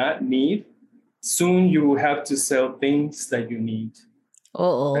do not need, soon you will have to sell things that you need.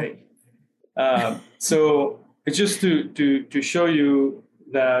 Uh-oh. Right? So it's just to show you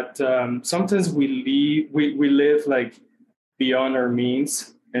that sometimes we live like beyond our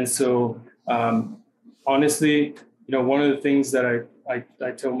means. And so honestly, one of the things that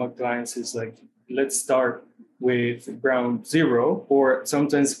I tell my clients is like, let's start with ground zero, or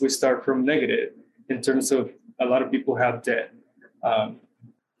sometimes we start from negative in terms of a lot of people have debt.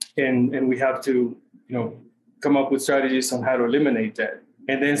 And we have to, come up with strategies on how to eliminate debt,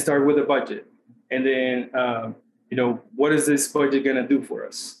 and then start with a budget. And then, what is this budget going to do for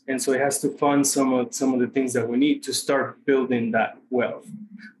us? And so it has to fund some of the things that we need to start building that wealth.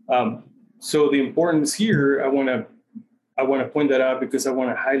 So the importance here, I want to point that out because I want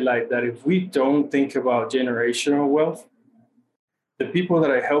to highlight that if we don't think about generational wealth, the people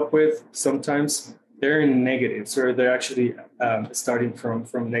that I help with, sometimes they're in negatives, or they're actually starting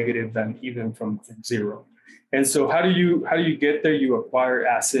from negative than even from zero. And so how do you get there? You acquire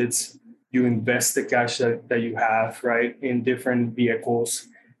assets, you invest the cash that you have, right, in different vehicles.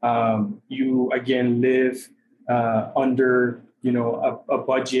 You again live under a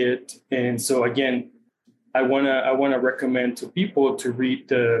budget. And so again, I wanna recommend to people to read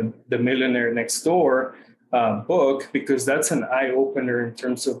the Millionaire Next Door book, because that's an eye opener in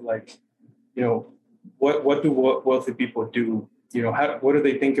terms of like, what do wealthy people do? What do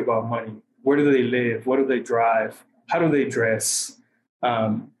they think about money? Where do they live? What do they drive? How do they dress?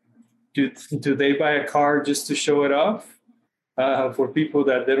 Do they buy a car just to show it off for people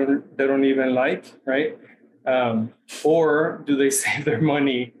that they don't even like, right? Or do they save their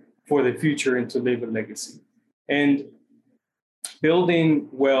money for the future and to leave a legacy? And building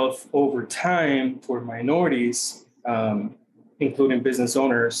wealth over time for minorities, including business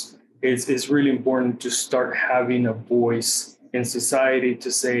owners, is really important to start having a voice in society to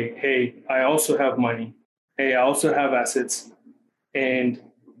say, hey, I also have money. Hey, I also have assets. And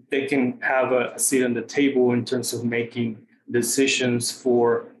they can have a seat on the table in terms of making decisions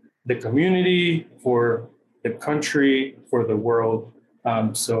for the community, for the country, for the world.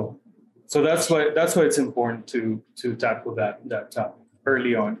 So that's why it's important to tackle that topic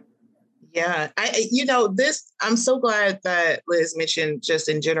early on. Yeah, I'm so glad that Liz mentioned, just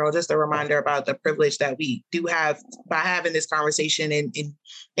in general, just a reminder about the privilege that we do have by having this conversation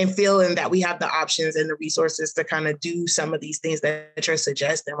and feeling that we have the options and the resources to kind of do some of these things that you're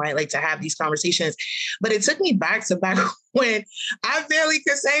suggesting, right? Like to have these conversations. But it took me back when I barely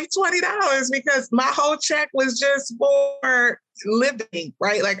could save $20 because my whole check was just for living,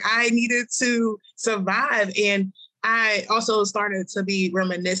 right? Like I needed to survive. And I also started to be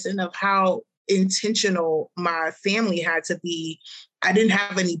reminiscent of how intentional my family had to be. I didn't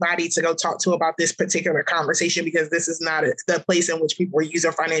have anybody to go talk to about this particular conversation because this is not the place in which people were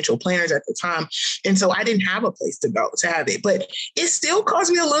using financial planners at the time. And so I didn't have a place to go to have it. But it still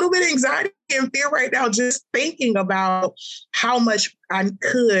caused me a little bit of anxiety and fear right now, just thinking about how much I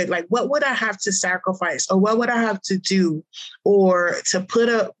could, like, what would I have to sacrifice, or what would I have to do, or to put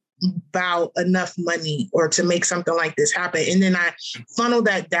up about enough money or to make something like this happen. And then I funneled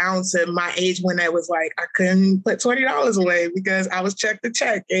that down to my age when I was like, I couldn't put $20 away because I was check to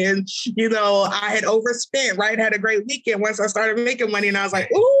check. And, I had overspent, right? Had a great weekend once I started making money. And I was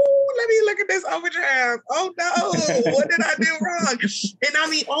like, ooh, let me look at this overdraft. Oh no, what did I do wrong? And I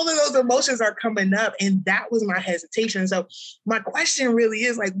mean, all of those emotions are coming up. And that was my hesitation. So my question really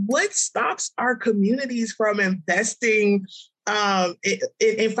is like, what stops our communities from investing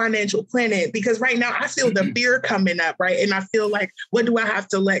in financial planning? Because right now I feel the fear coming up, right? And I feel like, what do I have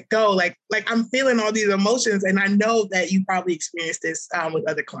to let go? Like I'm feeling all these emotions, and I know that you probably experienced this with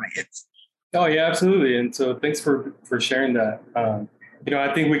other clients. Oh yeah, absolutely. And so thanks for sharing that.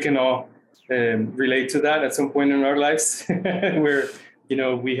 I think we can all relate to that at some point in our lives where,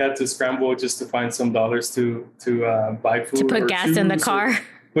 we had to scramble just to find some dollars to buy food, to put gas in the car.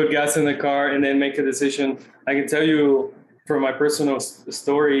 Put gas in the car and then make a decision. I can tell you, from my personal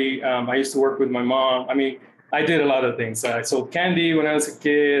story, I used to work with my mom. I mean, I did a lot of things. I sold candy when I was a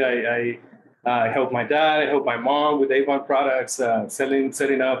kid. I helped my dad. I helped my mom with Avon products,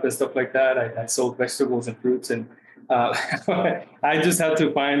 setting up and stuff like that. I sold vegetables and fruits, and I just had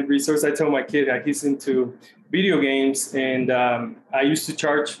to find resources. I tell my kid he's into video games, and I used to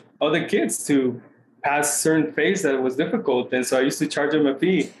charge other kids to past certain phase that was difficult. And so I used to charge them a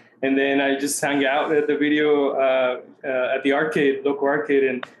fee. And then I just hang out at the video, at the arcade, local arcade,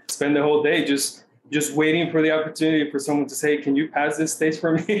 and spend the whole day just waiting for the opportunity for someone to say, can you pass this stage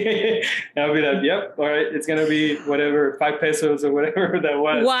for me? And I'll be like, yep, all right, it's going to be whatever, 5 pesos or whatever that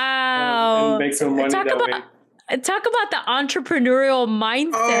was. Wow. And make some money that way. Talk about the entrepreneurial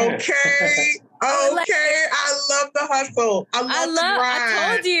mindset. Okay. I love the hustle. I love the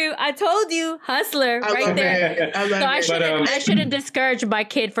grind. I told you, hustler right there. I shouldn't discourage my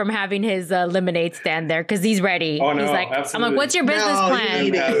kid from having his lemonade stand there because he's ready. Oh, no, he's like, absolutely. I'm like, what's your business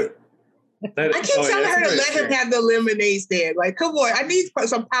plan? I keep telling her to let him have the lemonade stand. Like, come on, I need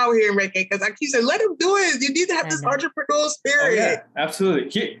some power here, Enrique, because I keep saying, let him do it. You need to have this entrepreneurial spirit. Oh, yeah,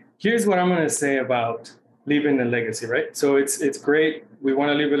 absolutely. Here's what I'm going to say about leaving a legacy, right? So it's great. We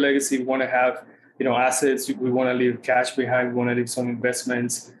want to leave a legacy. We want to have, assets. We want to leave cash behind. We want to leave some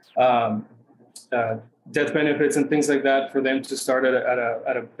investments, death benefits and things like that for them to start at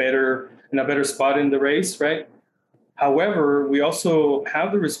a better spot in the race, right? However, we also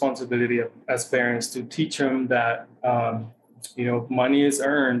have the responsibility as parents to teach them that, money is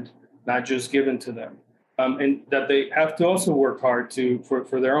earned, not just given to them, and that they have to also work hard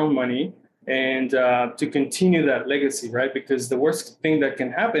for their own money and to continue that legacy, right? Because the worst thing that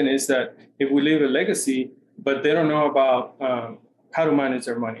can happen is that if we leave a legacy, but they don't know about how to manage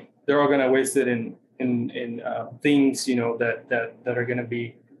their money, they're all going to waste it in things, that are going to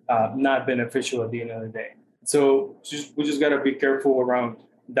be not beneficial at the end of the day. So we just got to be careful around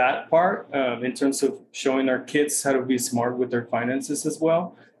that part in terms of showing our kids how to be smart with their finances as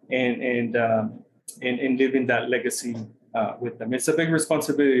well, and living that legacy with them. It's a big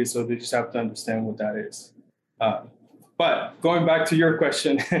responsibility, so they just have to understand what that is. But going back to your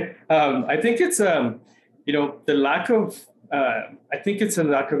question, I think it's the lack of I think it's a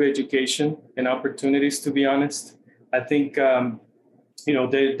lack of education and opportunities. To be honest, I think.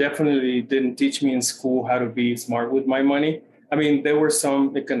 They definitely didn't teach me in school how to be smart with my money. I mean, there were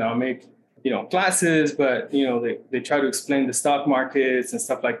some economic, classes, but, they try to explain the stock markets and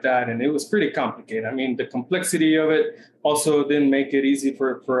stuff like that. And it was pretty complicated. I mean, the complexity of it also didn't make it easy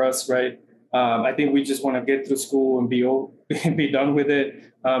for us, right? I think we just want to get through school and be done with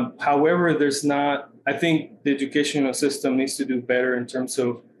it. However, I think the educational system needs to do better in terms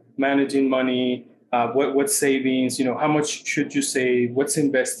of managing money. What's savings, how much should you save, what's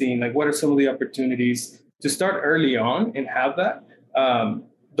investing, like what are some of the opportunities to start early on and have that,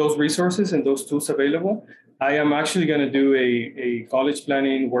 those resources and those tools available. I am actually going to do a college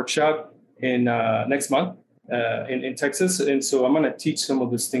planning workshop in next month in Texas. And so I'm going to teach some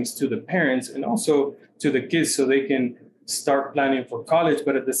of these things to the parents and also to the kids so they can start planning for college.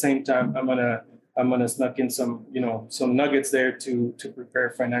 But at the same time, I'm going to snuck in some nuggets there to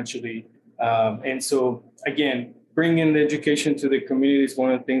prepare financially. And so, again, bringing the education to the community is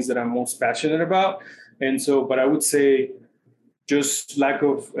one of the things that I'm most passionate about. And so, but I would say just lack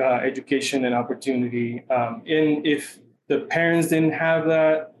of education and opportunity. And if the parents didn't have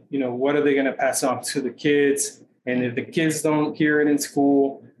that, what are they going to pass on to the kids? And if the kids don't hear it in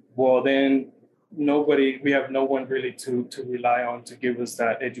school, well, then we have no one really to rely on to give us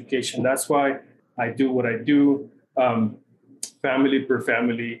that education. That's why I do what I do, family per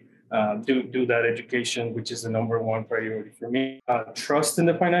family. Do that education, which is the number one priority for me. Trust in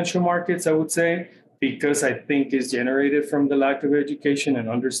the financial markets, I would say, because I think is generated from the lack of education and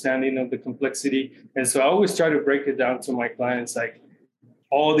understanding of the complexity. And so I always try to break it down to my clients, like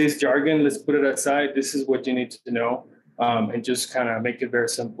all this jargon, let's put it aside. This is what you need to know. And just kind of make it very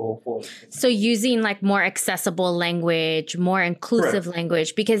simple for them. So using like more accessible language, more inclusive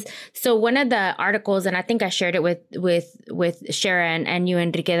language, because so one of the articles, and I think I shared it with Sharon and you,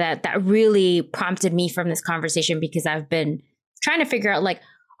 Enrique, that really prompted me from this conversation, because I've been trying to figure out like,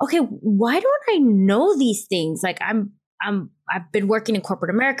 okay, why don't I know these things? Like I've been working in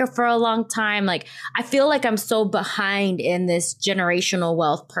corporate America for a long time. Like I feel like I'm so behind in this generational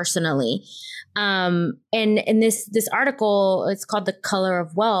wealth personally. And in this article, it's called The Color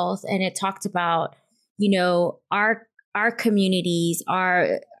of Wealth. And it talked about, our communities,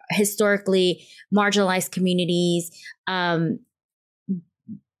 our historically marginalized communities.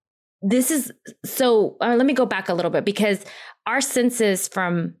 This is so let me go back a little bit, because our census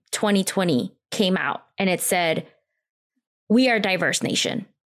from 2020 came out and it said, we are a diverse nation,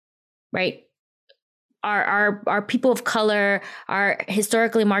 right? Our people of color, our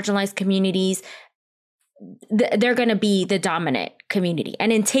historically marginalized communities, they're going to be the dominant community.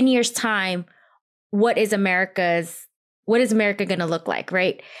 And in 10 years' time, what is America going to look like,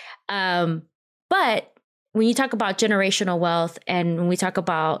 right? But when you talk about generational wealth and when we talk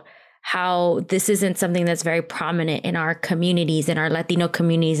about how this isn't something that's very prominent in our communities, in our Latino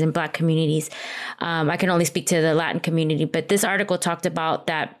communities and Black communities. I can only speak to the Latin community, but this article talked about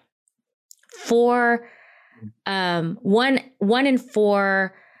that one in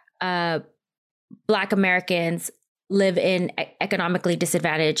four Black Americans live in economically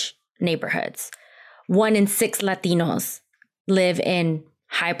disadvantaged neighborhoods. 1 in 6 Latinos live in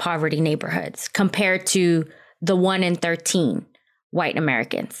high poverty neighborhoods compared to the 1 in 13 white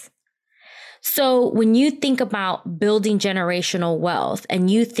Americans. So when you think about building generational wealth and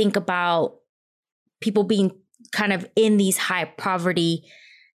you think about people being kind of in these high poverty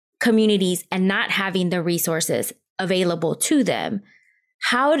communities and not having the resources available to them,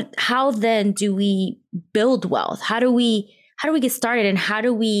 how then do we build wealth? How do we get started, and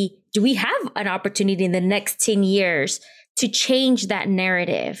do we have an opportunity in the next 10 years to change that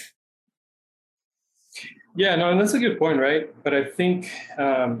narrative? Yeah, no, and that's a good point, right? But I think,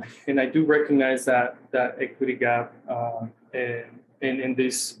 and I do recognize that equity gap in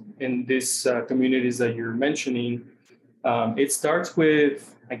these communities that you're mentioning. It starts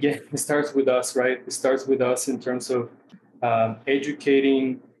with us, right? It starts with us in terms of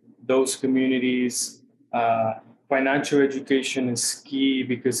educating those communities. Financial education is key,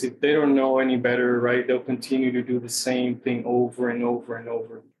 because if they don't know any better, right, they'll continue to do the same thing over and over and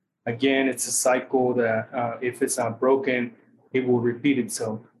over. Again, it's a cycle that if it's not broken, it will repeat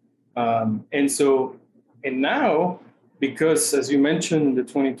itself. And now, because as you mentioned, the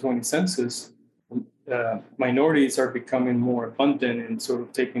 2020 census, minorities are becoming more abundant and sort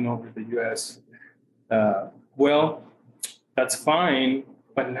of taking over the U.S. Well, that's fine,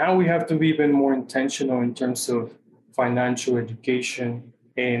 but now we have to be even more intentional in terms of financial education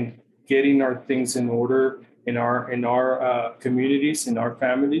and getting our things in order in our communities, in our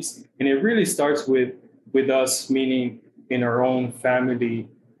families. And it really starts with us, meaning in our own family,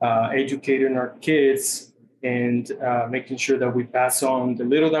 educating our kids and making sure that we pass on the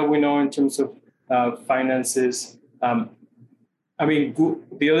little that we know in terms of finances. I mean,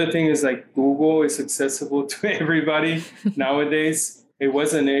 the other thing is, like, Google is accessible to everybody nowadays. It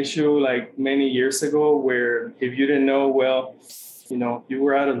was an issue like many years ago where if you didn't know, well, you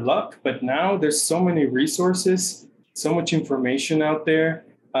were out of luck. But now there's so many resources, so much information out there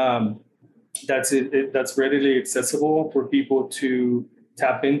that's readily accessible for people to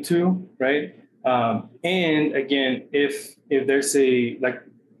tap into, right? And again, if there's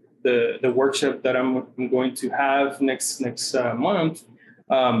the workshop that I'm going to have next month,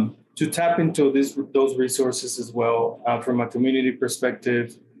 to tap into those resources as well from a community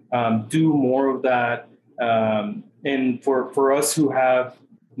perspective, do more of that. And for us who have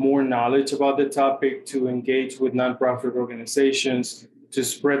more knowledge about the topic, to engage with nonprofit organizations, to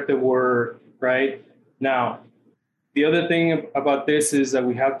spread the word, right? Now, the other thing about this is that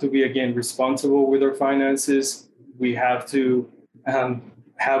we have to be, again, responsible with our finances. We have to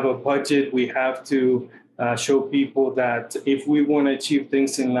have a budget. We have to show people that if we want to achieve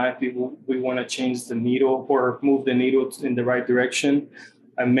things in life, we want to change the needle or move the needle in the right direction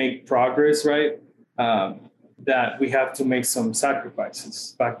and make progress, right? That we have to make some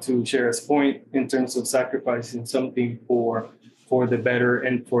sacrifices. Back to Shara's point, in terms of sacrificing something for the better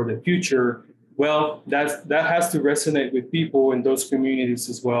and for the future. Well, that has to resonate with people in those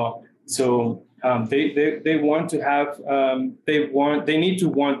communities as well. So they want to have they need to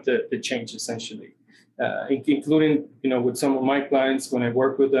want the change, essentially, including with some of my clients when I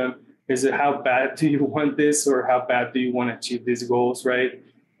work with them. Is it how bad do you want this, or how bad do you want to achieve these goals, right?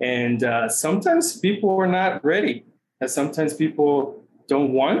 And sometimes people are not ready, and sometimes people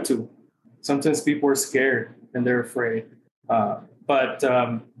don't want to. Sometimes people are scared and they're afraid. But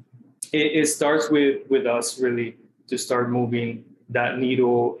it starts with us really to start moving that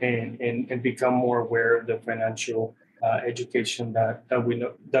needle and become more aware of the financial education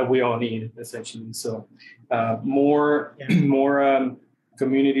that we all need, essentially. So more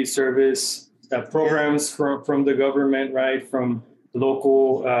community service programs from the government, right, from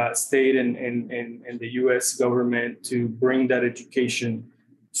local, state, and the U.S. government to bring that education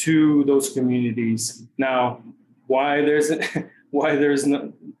to those communities. Now, why there isn't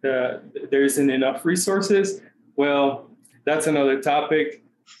enough resources? Well, that's another topic,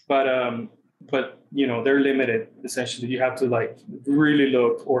 but they're limited. Essentially, you have to really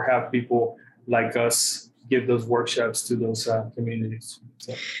look, or have people like us give those workshops to those communities.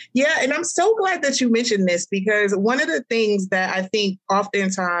 So. Yeah, and I'm so glad that you mentioned this, because one of the things that I think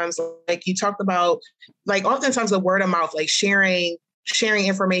oftentimes, like you talked about, oftentimes the word of mouth, sharing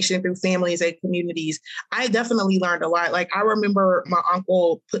information through families and communities, I definitely learned a lot. I remember my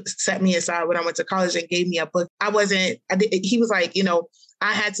uncle set me aside when I went to college and gave me a book. He was like,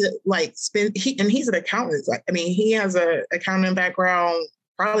 I had to like spend, and he's an accountant. Like, I mean, he has an accounting background,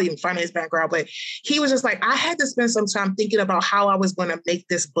 probably in finance background, but he was just like, I had to spend some time thinking about how I was going to make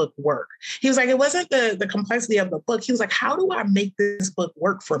this book work. He was like, it wasn't the complexity of the book. He was like, how do I make this book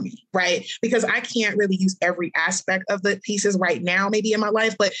work for me? Right. Because I can't really use every aspect of the pieces right now, maybe in my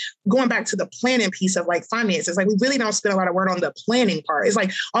life, but going back to the planning piece of like finances, like we really don't spend a lot of word on the planning part. It's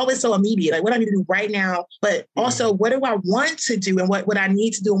like always so immediate. Like what I need to do right now, but also what do I want to do and what I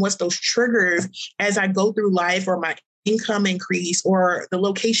need to do and what's those triggers as I go through life or my income increase or the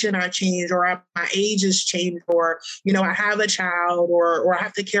location I change or my age has changed or, you know, I have a child or I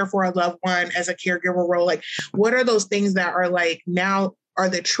have to care for a loved one as a caregiver role. Like, what are those things that are like now are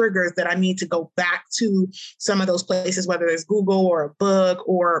the triggers that I need to go back to some of those places, whether it's Google or a book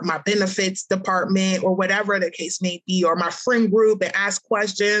or my benefits department or whatever the case may be, or my friend group and ask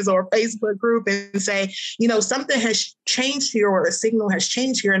questions or Facebook group and say, you know, something has changed here or a signal has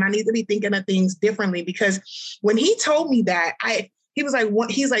changed here and I need to be thinking of things differently. Because when he told me that, he was like,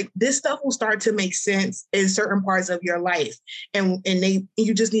 he's like, this stuff will start to make sense in certain parts of your life. And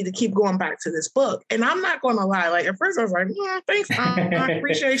you just need to keep going back to this book. And I'm not going to lie. Like at first I was like, yeah, thanks. I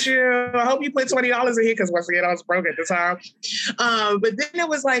appreciate you. I hope you put $20 in here. Cause once again, I was broke at the time. But then it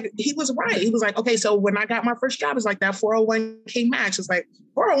was like, he was right. He was like, okay, so when I got my first job, it's like that 401k match. It's like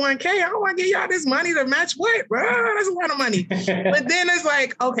 401k. I don't want to give y'all this money to match what? Bro, that's a lot of money. But then it's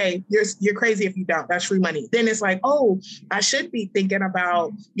like, okay, you're crazy if you don't. That's free money. Then it's like, oh, I should be thinking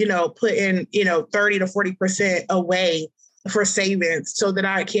about, you know, putting, you know, 30 to 40% away for savings so that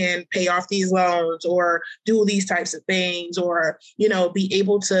I can pay off these loans or do these types of things or, you know, be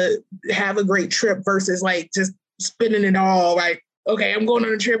able to have a great trip versus like just spending it all like, okay, I'm going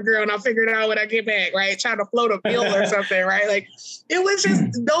on a trip, girl, and I'll figure it out when I get back, right? Trying to float a bill or something, right? Like it was just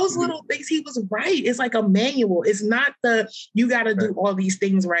those little things. He was right. It's like a manual. It's not you got to do all these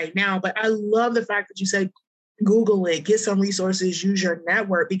things right now. But I love the fact that you said, Google it, get some resources, use your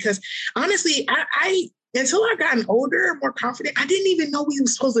network. Because honestly, I until I gotten older, more confident, I didn't even know we were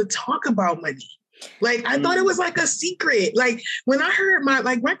supposed to talk about money. Like I thought it was like a secret. Like when I heard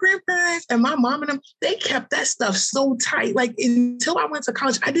my grandparents and my mom and them, they kept that stuff so tight. Like until I went to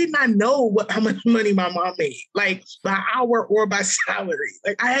college, I did not know how much money my mom made, like by hour or by salary.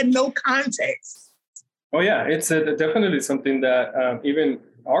 Like I had no context. Oh yeah, it's definitely something that even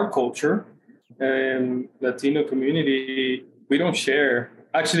our culture and Latino community, we don't share.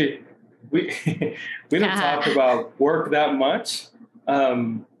 Actually, we we don't talk about work that much.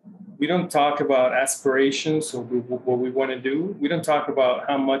 We don't talk about aspirations or what we want to do. We don't talk about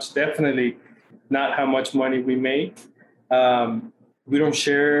how much, definitely not how much money we make. We don't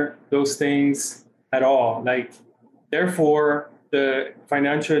share those things at all. Like, therefore, the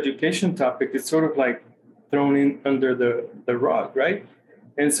financial education topic is sort of like thrown in under the rug, right?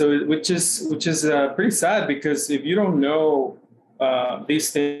 And so, which is pretty sad, because if you don't know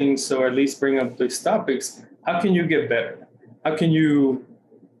these things, or at least bring up these topics, how can you get better? How can you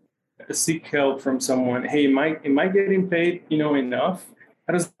seek help from someone? Hey, am I getting paid, enough?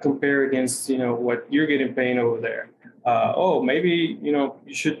 How does it compare against, what you're getting paid over there? Maybe, you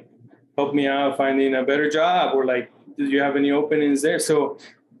should help me out finding a better job, or like, do you have any openings there? So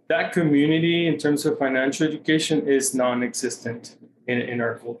that community in terms of financial education is non-existent in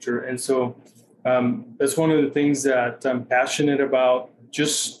our culture. And so that's one of the things that I'm passionate about,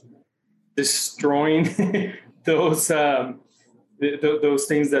 just destroying those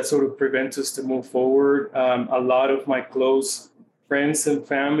things that sort of prevent us to move forward. A lot of my close friends and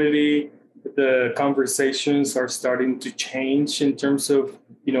family, the conversations are starting to change in terms of,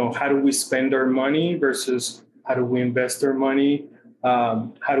 how do we spend our money versus how do we invest our money?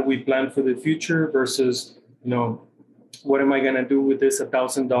 How do we plan for the future versus, what am I going to do with this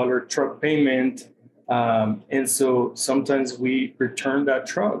 $1,000 truck payment? And so sometimes we return that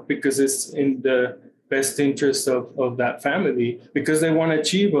truck because it's in the best interest of that family, because they want to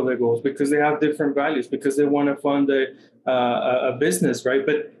achieve other goals, because they have different values, because they want to fund a business, right?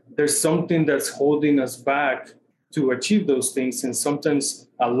 But there's something that's holding us back to achieve those things. And sometimes,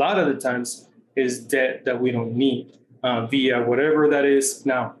 a lot of the times, is debt that we don't need via whatever that is.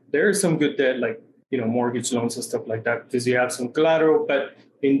 Now, there is some good debt, like, mortgage loans and stuff like that, because you have some collateral. But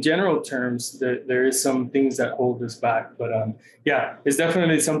in general terms, there is some things that hold us back. But it's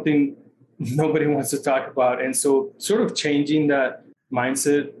definitely something nobody wants to talk about. And so sort of changing that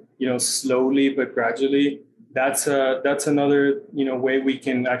mindset, slowly but gradually, that's another, way we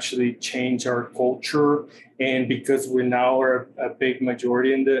can actually change our culture. And because we now are a big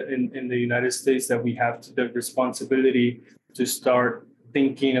majority in the United States, that we have the responsibility to start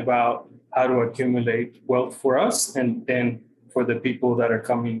thinking about how to accumulate wealth for us and then for the people that are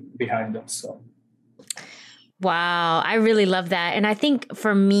coming behind us. So. Wow, I really love that. And I think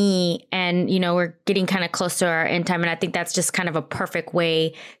for me, and we're getting kind of close to our end time, and I think that's just kind of a perfect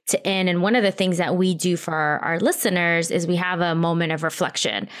way to end. And one of the things that we do for our listeners is we have a moment of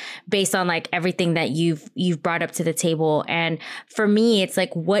reflection based on like everything that you've brought up to the table. And for me, it's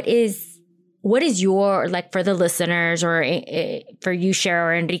like, what is your, like, for the listeners, or for you, Cher,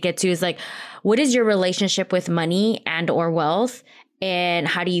 or Enrique too, is like, what is your relationship with money and or wealth? And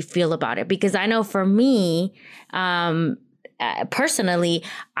how do you feel about it? Because I know for me, personally,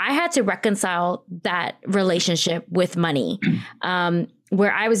 I had to reconcile that relationship with money,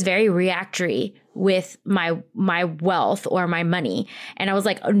 where I was very reactory with my wealth or my money. And I was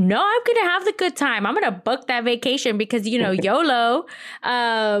like, oh, no, I'm going to have the good time. I'm going to book that vacation because, YOLO.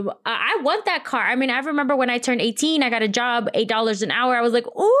 I want that car. I mean, I remember when I turned 18, I got a job, $8 an hour. I was like,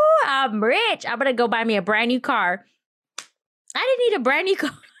 ooh, I'm rich. I'm going to go buy me a brand new car. I didn't need a brand new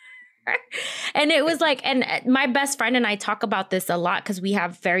car. And it was like, and my best friend and I talk about this a lot because we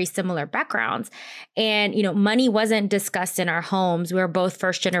have very similar backgrounds. And, money wasn't discussed in our homes. We were both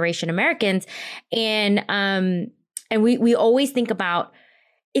first generation Americans. And we always think about,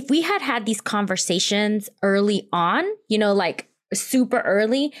 if we had these conversations early on, like super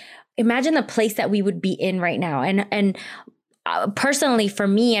early, imagine the place that we would be in right now. And personally for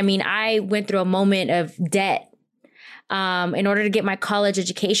me, I mean, I went through a moment of debt. In order to get my college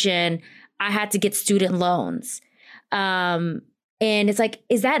education, I had to get student loans. And it's like,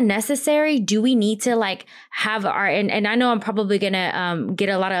 is that necessary? Do we need to like have and I know I'm probably going to get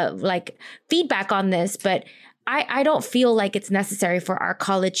a lot of like feedback on this, but I don't feel like it's necessary for our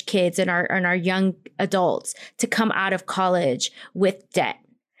college kids and our young adults to come out of college with debt.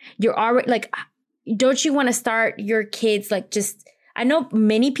 You're already like, don't you want to start your kids like just, I know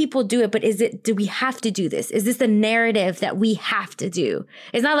many people do it, but do we have to do this? Is this the narrative that we have to do?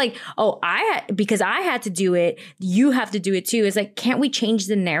 It's not like, oh, because I had to do it, you have to do it too. It's like, can't we change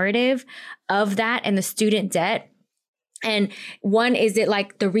the narrative of that and the student debt? And one, is it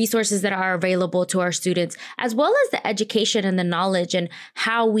like the resources that are available to our students, as well as the education and the knowledge, and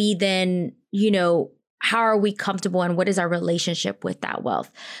how we then, how are we comfortable and what is our relationship with that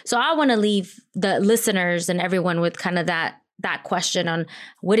wealth? So I want to leave the listeners and everyone with kind of that question on,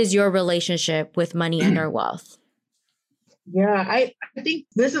 what is your relationship with money and or wealth? Yeah, I think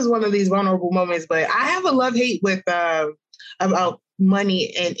this is one of these vulnerable moments, but I have a love-hate with about money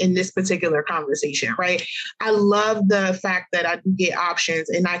in this particular conversation, right? I love the fact that I do get options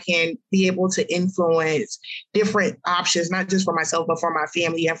and I can be able to influence different options, not just for myself, but for my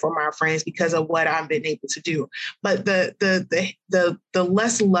family and for my friends because of what I've been able to do. But the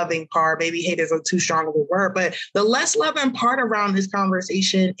less loving part, maybe hate is a too strong of a word, but the less loving part around this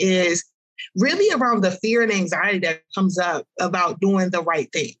conversation is really around the fear and anxiety that comes up about doing the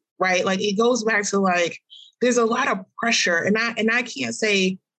right thing, right? Like it goes back to like, there's a lot of pressure, and I can't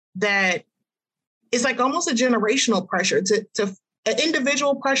say that it's like almost a generational pressure to an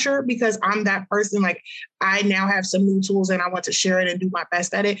individual pressure because I'm that person. Like I now have some new tools and I want to share it and do my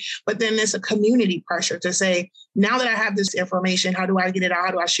best at it. But then there's a community pressure to say, now that I have this information, how do I get it out?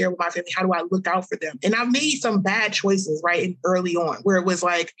 How do I share with my family? How do I look out for them? And I've made some bad choices, right, early on, where it was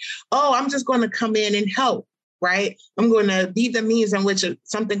like, oh, I'm just going to come in and help. Right? I'm going to be the means in which if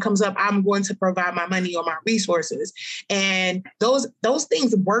something comes up, I'm going to provide my money or my resources. And those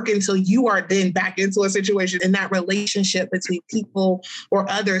things work until you are then back into a situation and that relationship between people or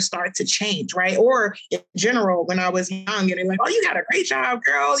others start to change, right? Or in general, when I was young and they're like, oh, you got a great job,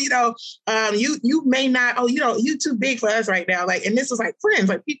 girl. You may not, oh, you too big for us right now. Like, and this was like friends,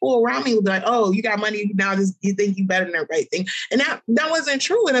 like people around me would be like, oh, you got money now, you think you better than the right thing. And that wasn't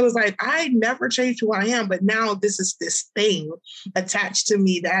true. And it was like, I never changed who I am, but now this is this thing attached to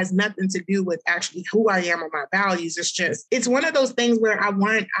me that has nothing to do with actually who I am or my values. It's one of those things where I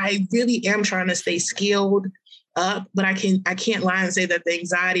really am trying to stay skilled up, but I can't lie and say that the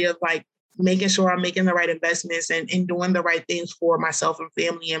anxiety of like making sure I'm making the right investments and doing the right things for myself and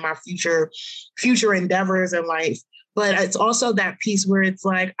family and my future endeavors in life. But it's also that piece where it's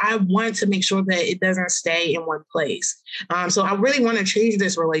like, I want to make sure that it doesn't stay in one place. So I really want to change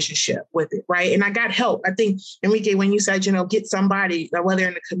this relationship with it, right? And I got help. I think, Enrique, when you said, get somebody, whether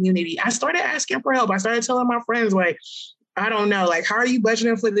in the community, I started asking for help. I started telling my friends, like, I don't know, like, how are you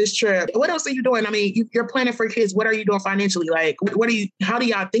budgeting for this trip? What else are you doing? I mean, you're planning for kids. What are you doing financially? Like, how do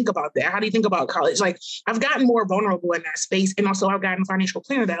y'all think about that? How do you think about college? Like, I've gotten more vulnerable in that space. And also I've gotten a financial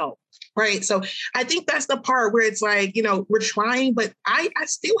planner to help. Right. So I think that's the part where it's like, we're trying, but I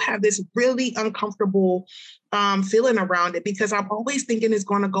still have this really uncomfortable feeling around it because I'm always thinking it's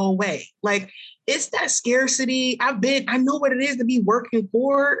going to go away. Like it's that scarcity. I know what it is to be working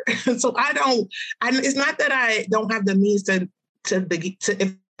for. So it's not that I don't have the means to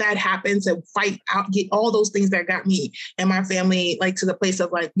if that happens and fight out, get all those things that got me and my family like to the place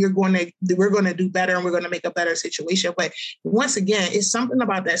of like, we're going to do better and we're going to make a better situation. But once again, it's something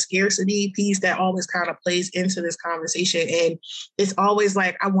about that scarcity piece that always kind of plays into this conversation. And it's always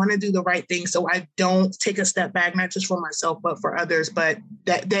like, I want to do the right thing. So I don't take a step back, not just for myself, but for others, but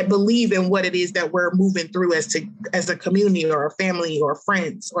that believe in what it is that we're moving through as a community or a family or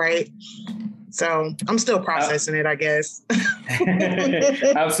friends. Right. So I'm still processing it, I guess.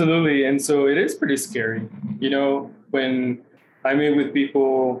 Absolutely. And so it is pretty scary. When I meet with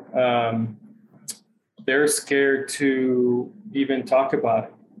people, they're scared to even talk about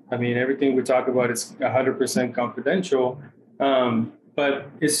it. I mean, everything we talk about is 100% confidential. But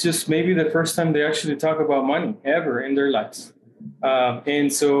it's just maybe the first time they actually talk about money ever in their lives.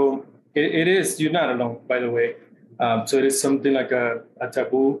 And so it is, you're not alone, by the way. So it is something like a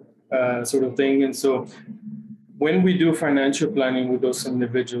taboo sort of thing. And so when we do financial planning with those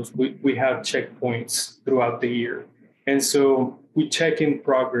individuals, we have checkpoints throughout the year. And so we check in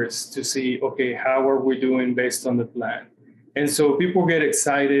progress to see, okay, how are we doing based on the plan? And so people get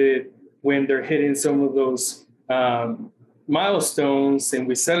excited when they're hitting some of those milestones and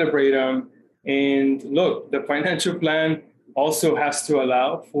we celebrate them. And look, the financial plan also has to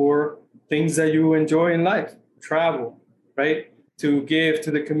allow for things that you enjoy in life, travel, right? To give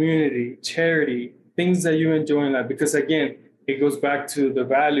to the community, charity, things that you enjoy in life. Because again, it goes back to the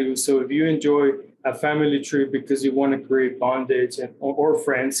values. So if you enjoy a family trip because you want to create bondage or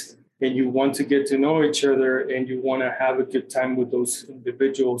friends, and you want to get to know each other and you want to have a good time with those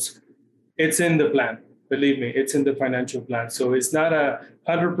individuals, it's in the plan. Believe me, it's in the financial plan. So it's not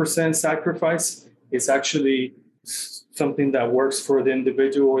 100% sacrifice. It's actually something that works for the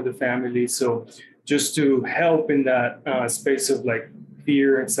individual or the family. So just to help in that space of like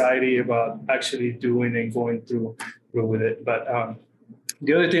fear, anxiety about actually doing and going through with it. But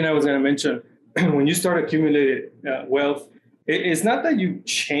the other thing I was going to mention, when you start accumulating wealth, it's not that you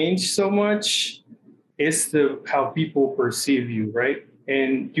change so much, it's how people perceive you, right?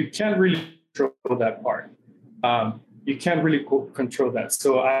 And you can't really control that part. You can't really control that.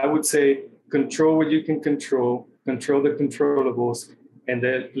 So I would say control what you can control the controllables, and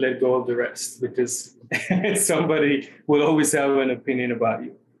then let go of the rest, because somebody will always have an opinion about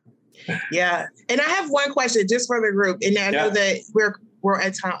you. Yeah. And I have one question just for the group. And I know that we're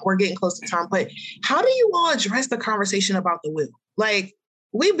at time, we're getting close to time, but how do you all address the conversation about the will? Like,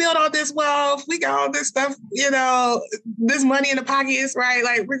 we build all this wealth, we got all this stuff, this money in the pockets, right?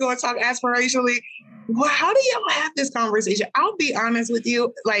 Like, we're going to talk aspirationally. Well, how do y'all have this conversation? I'll be honest with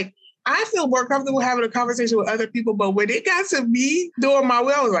you. Like, I feel more comfortable having a conversation with other people, but when it got to me doing my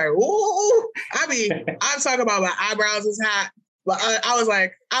will, I was like, "Ooh!" I mean, I'm talking about my eyebrows is hot, but I was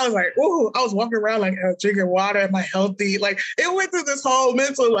like, "Ooh!" I was walking around like drinking water. Am I healthy? Like, it went through this whole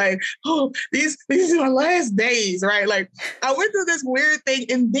mental like, "Oh, these are my last days," right? Like, I went through this weird thing,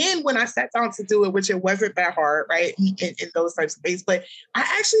 and then when I sat down to do it, which it wasn't that hard, right, in those types of things, but I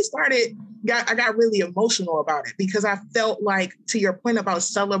actually I got really emotional about it because I felt like, to your point about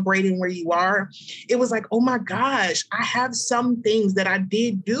celebrating where you are, it was like, oh my gosh, I have some things that I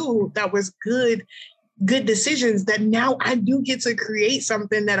did do that was good decisions that now I do get to create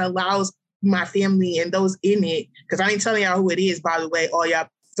something that allows my family and those in it. Because I ain't telling y'all who it is, by the way, all y'all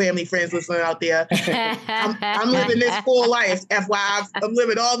family friends listening out there. I'm living this full life. FYI, I'm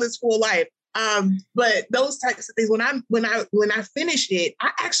living all this full life. But those types of things, when I finished it,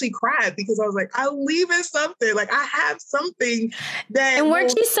 I actually cried because I was like, I'm leaving something. Like, I have something that. And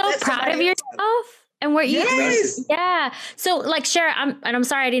weren't you so proud of yourself? And were you? Yes. Yeah. So like, Cher, I'm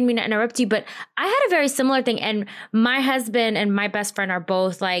sorry, I didn't mean to interrupt you, but I had a very similar thing. And my husband and my best friend are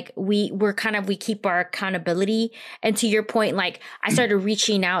both like, we keep our accountability. And to your point, like, I started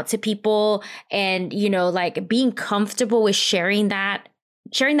reaching out to people and, like being comfortable with sharing that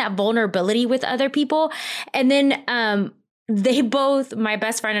vulnerability with other people. And then they both, my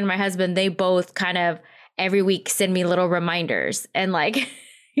best friend and my husband, they both kind of every week send me little reminders and like,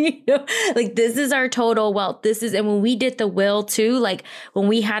 like, this is our total wealth. And when we did the will too, like when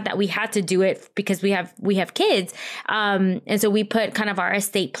we had that, we had to do it because we have kids. And so we put kind of our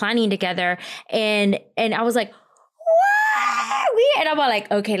estate planning together, and I was like, And I'm all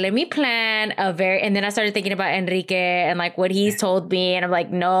like, okay, let me plan and then I started thinking about Enrique and like what he's told me. And I'm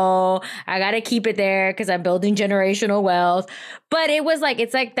like, no, I got to keep it there because I'm building generational wealth. But it was like,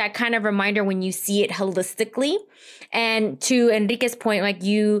 it's like that kind of reminder when you see it holistically. And to Enrique's point, like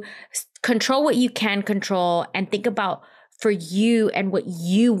you control what you can control and think about for you and what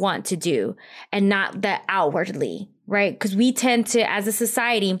you want to do and not the outwardly, right? Because we tend to, as a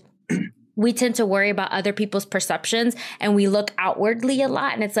society, we tend to worry about other people's perceptions and we look outwardly a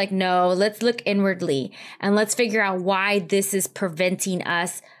lot. And it's like, no, let's look inwardly and let's figure out why this is preventing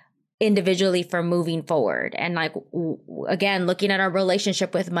us individually from moving forward. And like, again, looking at our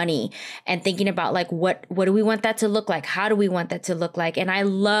relationship with money and thinking about like, what do we want that to look like? How do we want that to look like? And I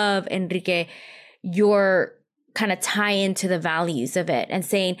love, Enrique, your kind of tie into the values of it and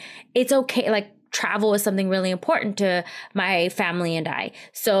saying it's okay. Like travel is something really important to my family and I.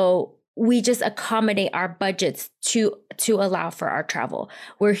 So we just accommodate our budgets to allow for our travel.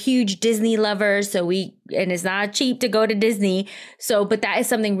 We're huge Disney lovers, and it's not cheap to go to Disney. So, but that is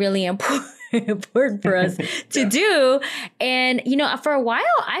something really important for us to do. And, you know, for a while,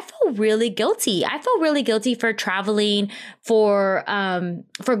 I felt really guilty. I felt really guilty for traveling, for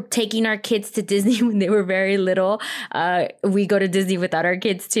taking our kids to Disney when they were very little. We go to Disney without our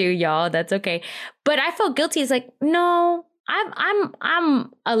kids too, y'all. That's okay. But I felt guilty. It's like, no,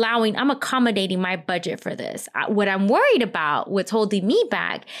 I'm accommodating my budget for this. What I'm worried about, what's holding me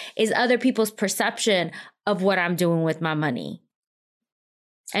back, is other people's perception of what I'm doing with my money.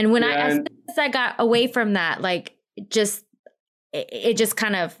 And when as soon as I got away from that, like it just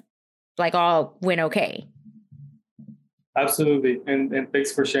kind of like all went okay. Absolutely. And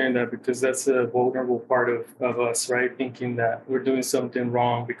thanks for sharing that, because that's a vulnerable part of us, right? Thinking that we're doing something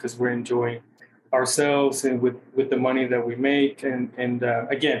wrong because we're enjoying ourselves and with the money that we make. And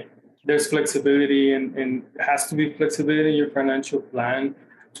again, there's flexibility and it has to be flexibility in your financial plan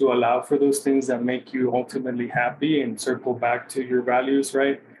to allow for those things that make you ultimately happy and circle back to your values,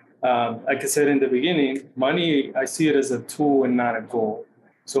 right? Like I said in the beginning, money, I see it as a tool and not a goal.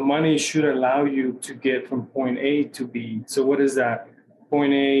 So money should allow you to get from point A to B. So what is that?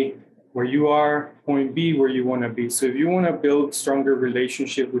 Point A, where you are, point B, where you want to be. So if you want to build stronger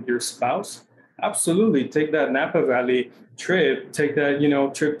relationship with your spouse, absolutely take that Napa Valley trip, take that,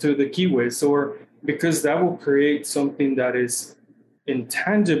 trip to the Key West, or because that will create something that is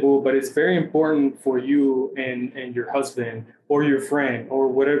intangible, but it's very important for you and your husband or your friend or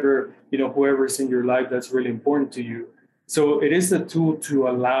whatever, whoever's in your life that's really important to you. So it is a tool to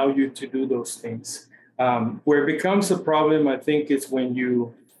allow you to do those things. Where it becomes a problem, I think, is when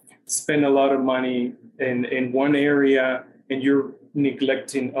you spend a lot of money in one area and you're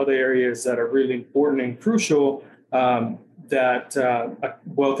neglecting other areas that are really important and crucial, wealth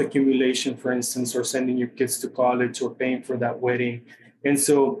accumulation, for instance, or sending your kids to college or paying for that wedding. And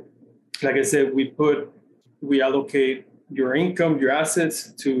so, like I said, we allocate your income, your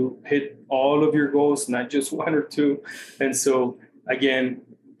assets to hit all of your goals, not just one or two. And so, again,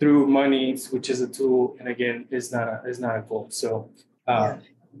 through money, which is a tool, and again, is not a goal. So,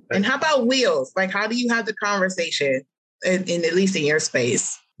 And how about wills? Like, how do you have the conversation, in at least in your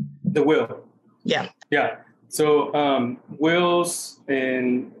space? The will. Yeah. Yeah. So wills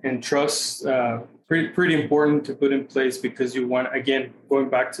and trusts, pretty important to put in place, because you want, again, going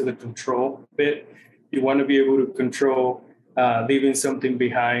back to the control bit, you want to be able to control leaving something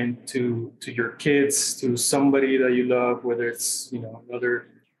behind to your kids, to somebody that you love, whether it's another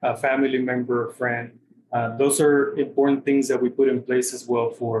family member or friend. Those are important things that we put in place as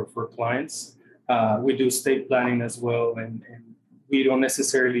well for clients. We do estate planning as well, and we don't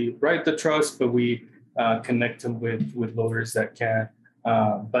necessarily write the trust, but we connect them with lawyers that can.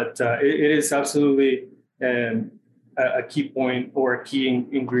 But it is absolutely a key point or a key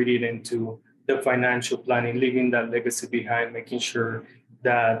ingredient into the financial planning, leaving that legacy behind, making sure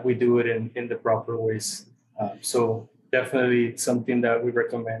that we do it in the proper ways. So definitely something that we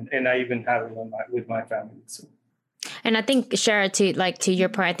recommend, and I even have it with my family. So. And I think, Shara, to your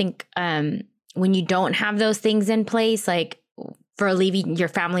point, I think when you don't have those things in place, like for leaving your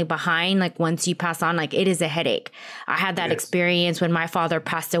family behind, like once you pass on, like it is a headache. I had that experience when my father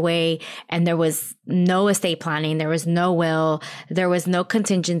passed away, and there was no estate planning, there was no will, there was no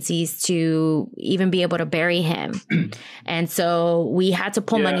contingencies to even be able to bury him. And so we had to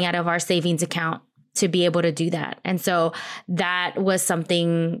pull money out of our savings account to be able to do that. And so that was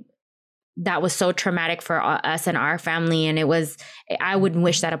something that was so traumatic for us and our family. And I wouldn't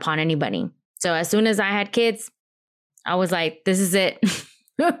wish that upon anybody. So as soon as I had kids, I was like, this is it.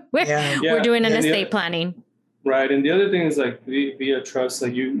 We're doing an estate planning. Right. And the other thing is, like, via trust,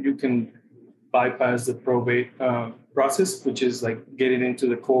 like you can bypass the probate process, which is like getting into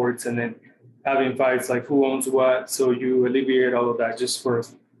the courts and then having fights like who owns what. So you alleviate all of that just for,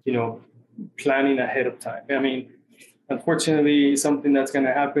 planning ahead of time. I mean, unfortunately, something that's going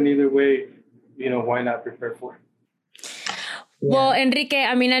to happen either way, why not prepare for it? Yeah. Well, Enrique,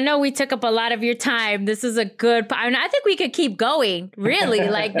 I mean, I know we took up a lot of your time. This is a good, I think we could keep going, really.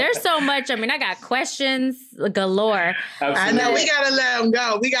 Like, there's so much. I mean, I got questions galore. Absolutely. I know, we got to let them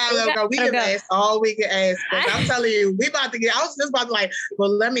go. We can ask all we can ask. I'm telling you, I was just about to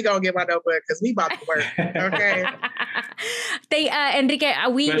well, let me go and get my notebook because we about to work. Okay. Enrique,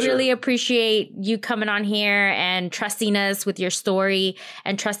 we really appreciate you coming on here and trusting us with your story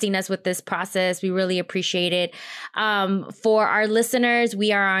and trusting us with this process. We really appreciate it. For our listeners,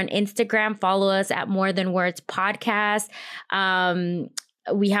 we are on Instagram. Follow us at More Than Words Podcast.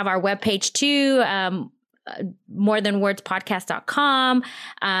 We have our webpage too. morethanwordspodcast.com.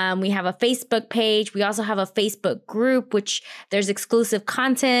 We have a Facebook page. We also have a Facebook group, which there's exclusive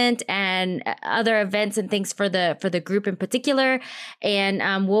content and other events and things for the group in particular.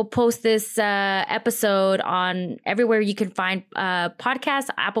 And we'll post this episode on everywhere you can find podcasts,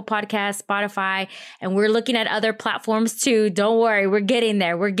 Apple Podcasts, Spotify, and we're looking at other platforms too. Don't worry, we're getting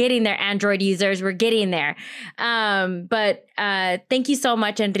there. We're getting there, Android users. We're getting there. But thank you so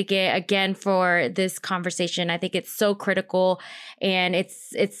much, Enrique, again for this conversation. I think it's so critical, and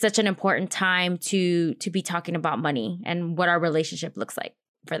it's such an important time to be talking about money and what our relationship looks like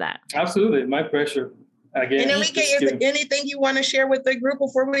for that. Absolutely, my pleasure. Again, and Enrique, is there anything you want to share with the group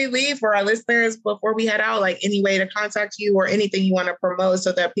before we leave, for our listeners before we head out? Like any way to contact you or anything you want to promote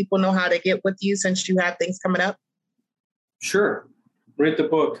so that people know how to get with you since you have things coming up? Sure, read the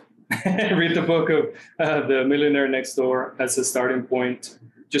book. Read the book of The Millionaire Next Door as a starting point,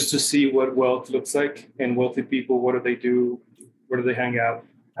 just to see what wealth looks like and wealthy people. What do they do? Where do they hang out?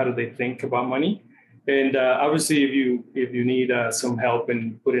 How do they think about money? And obviously, if you need some help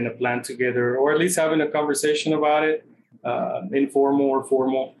in putting a plan together, or at least having a conversation about it, informal or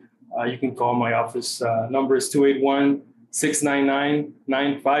formal, you can call my office. Number is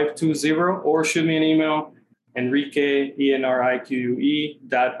 281-699-9520, or shoot me an email. Enrique, ENRIQUE,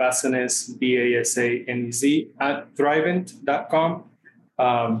 Basañez, BASANEZ @thrivent.com.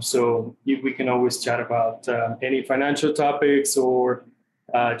 So we can always chat about any financial topics or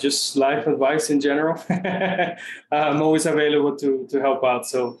just life advice in general. I'm always available to help out.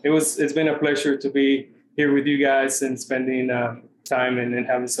 So it's been a pleasure to be here with you guys and spending time and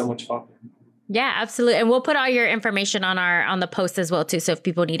having so much fun. Yeah, absolutely. And we'll put all your information on the post as well too. So if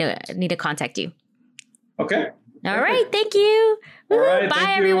people need to contact you. Okay. All right. Thank you. All right.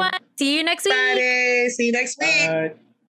 Bye, everyone. See you next week. Friday. See you next week. Bye.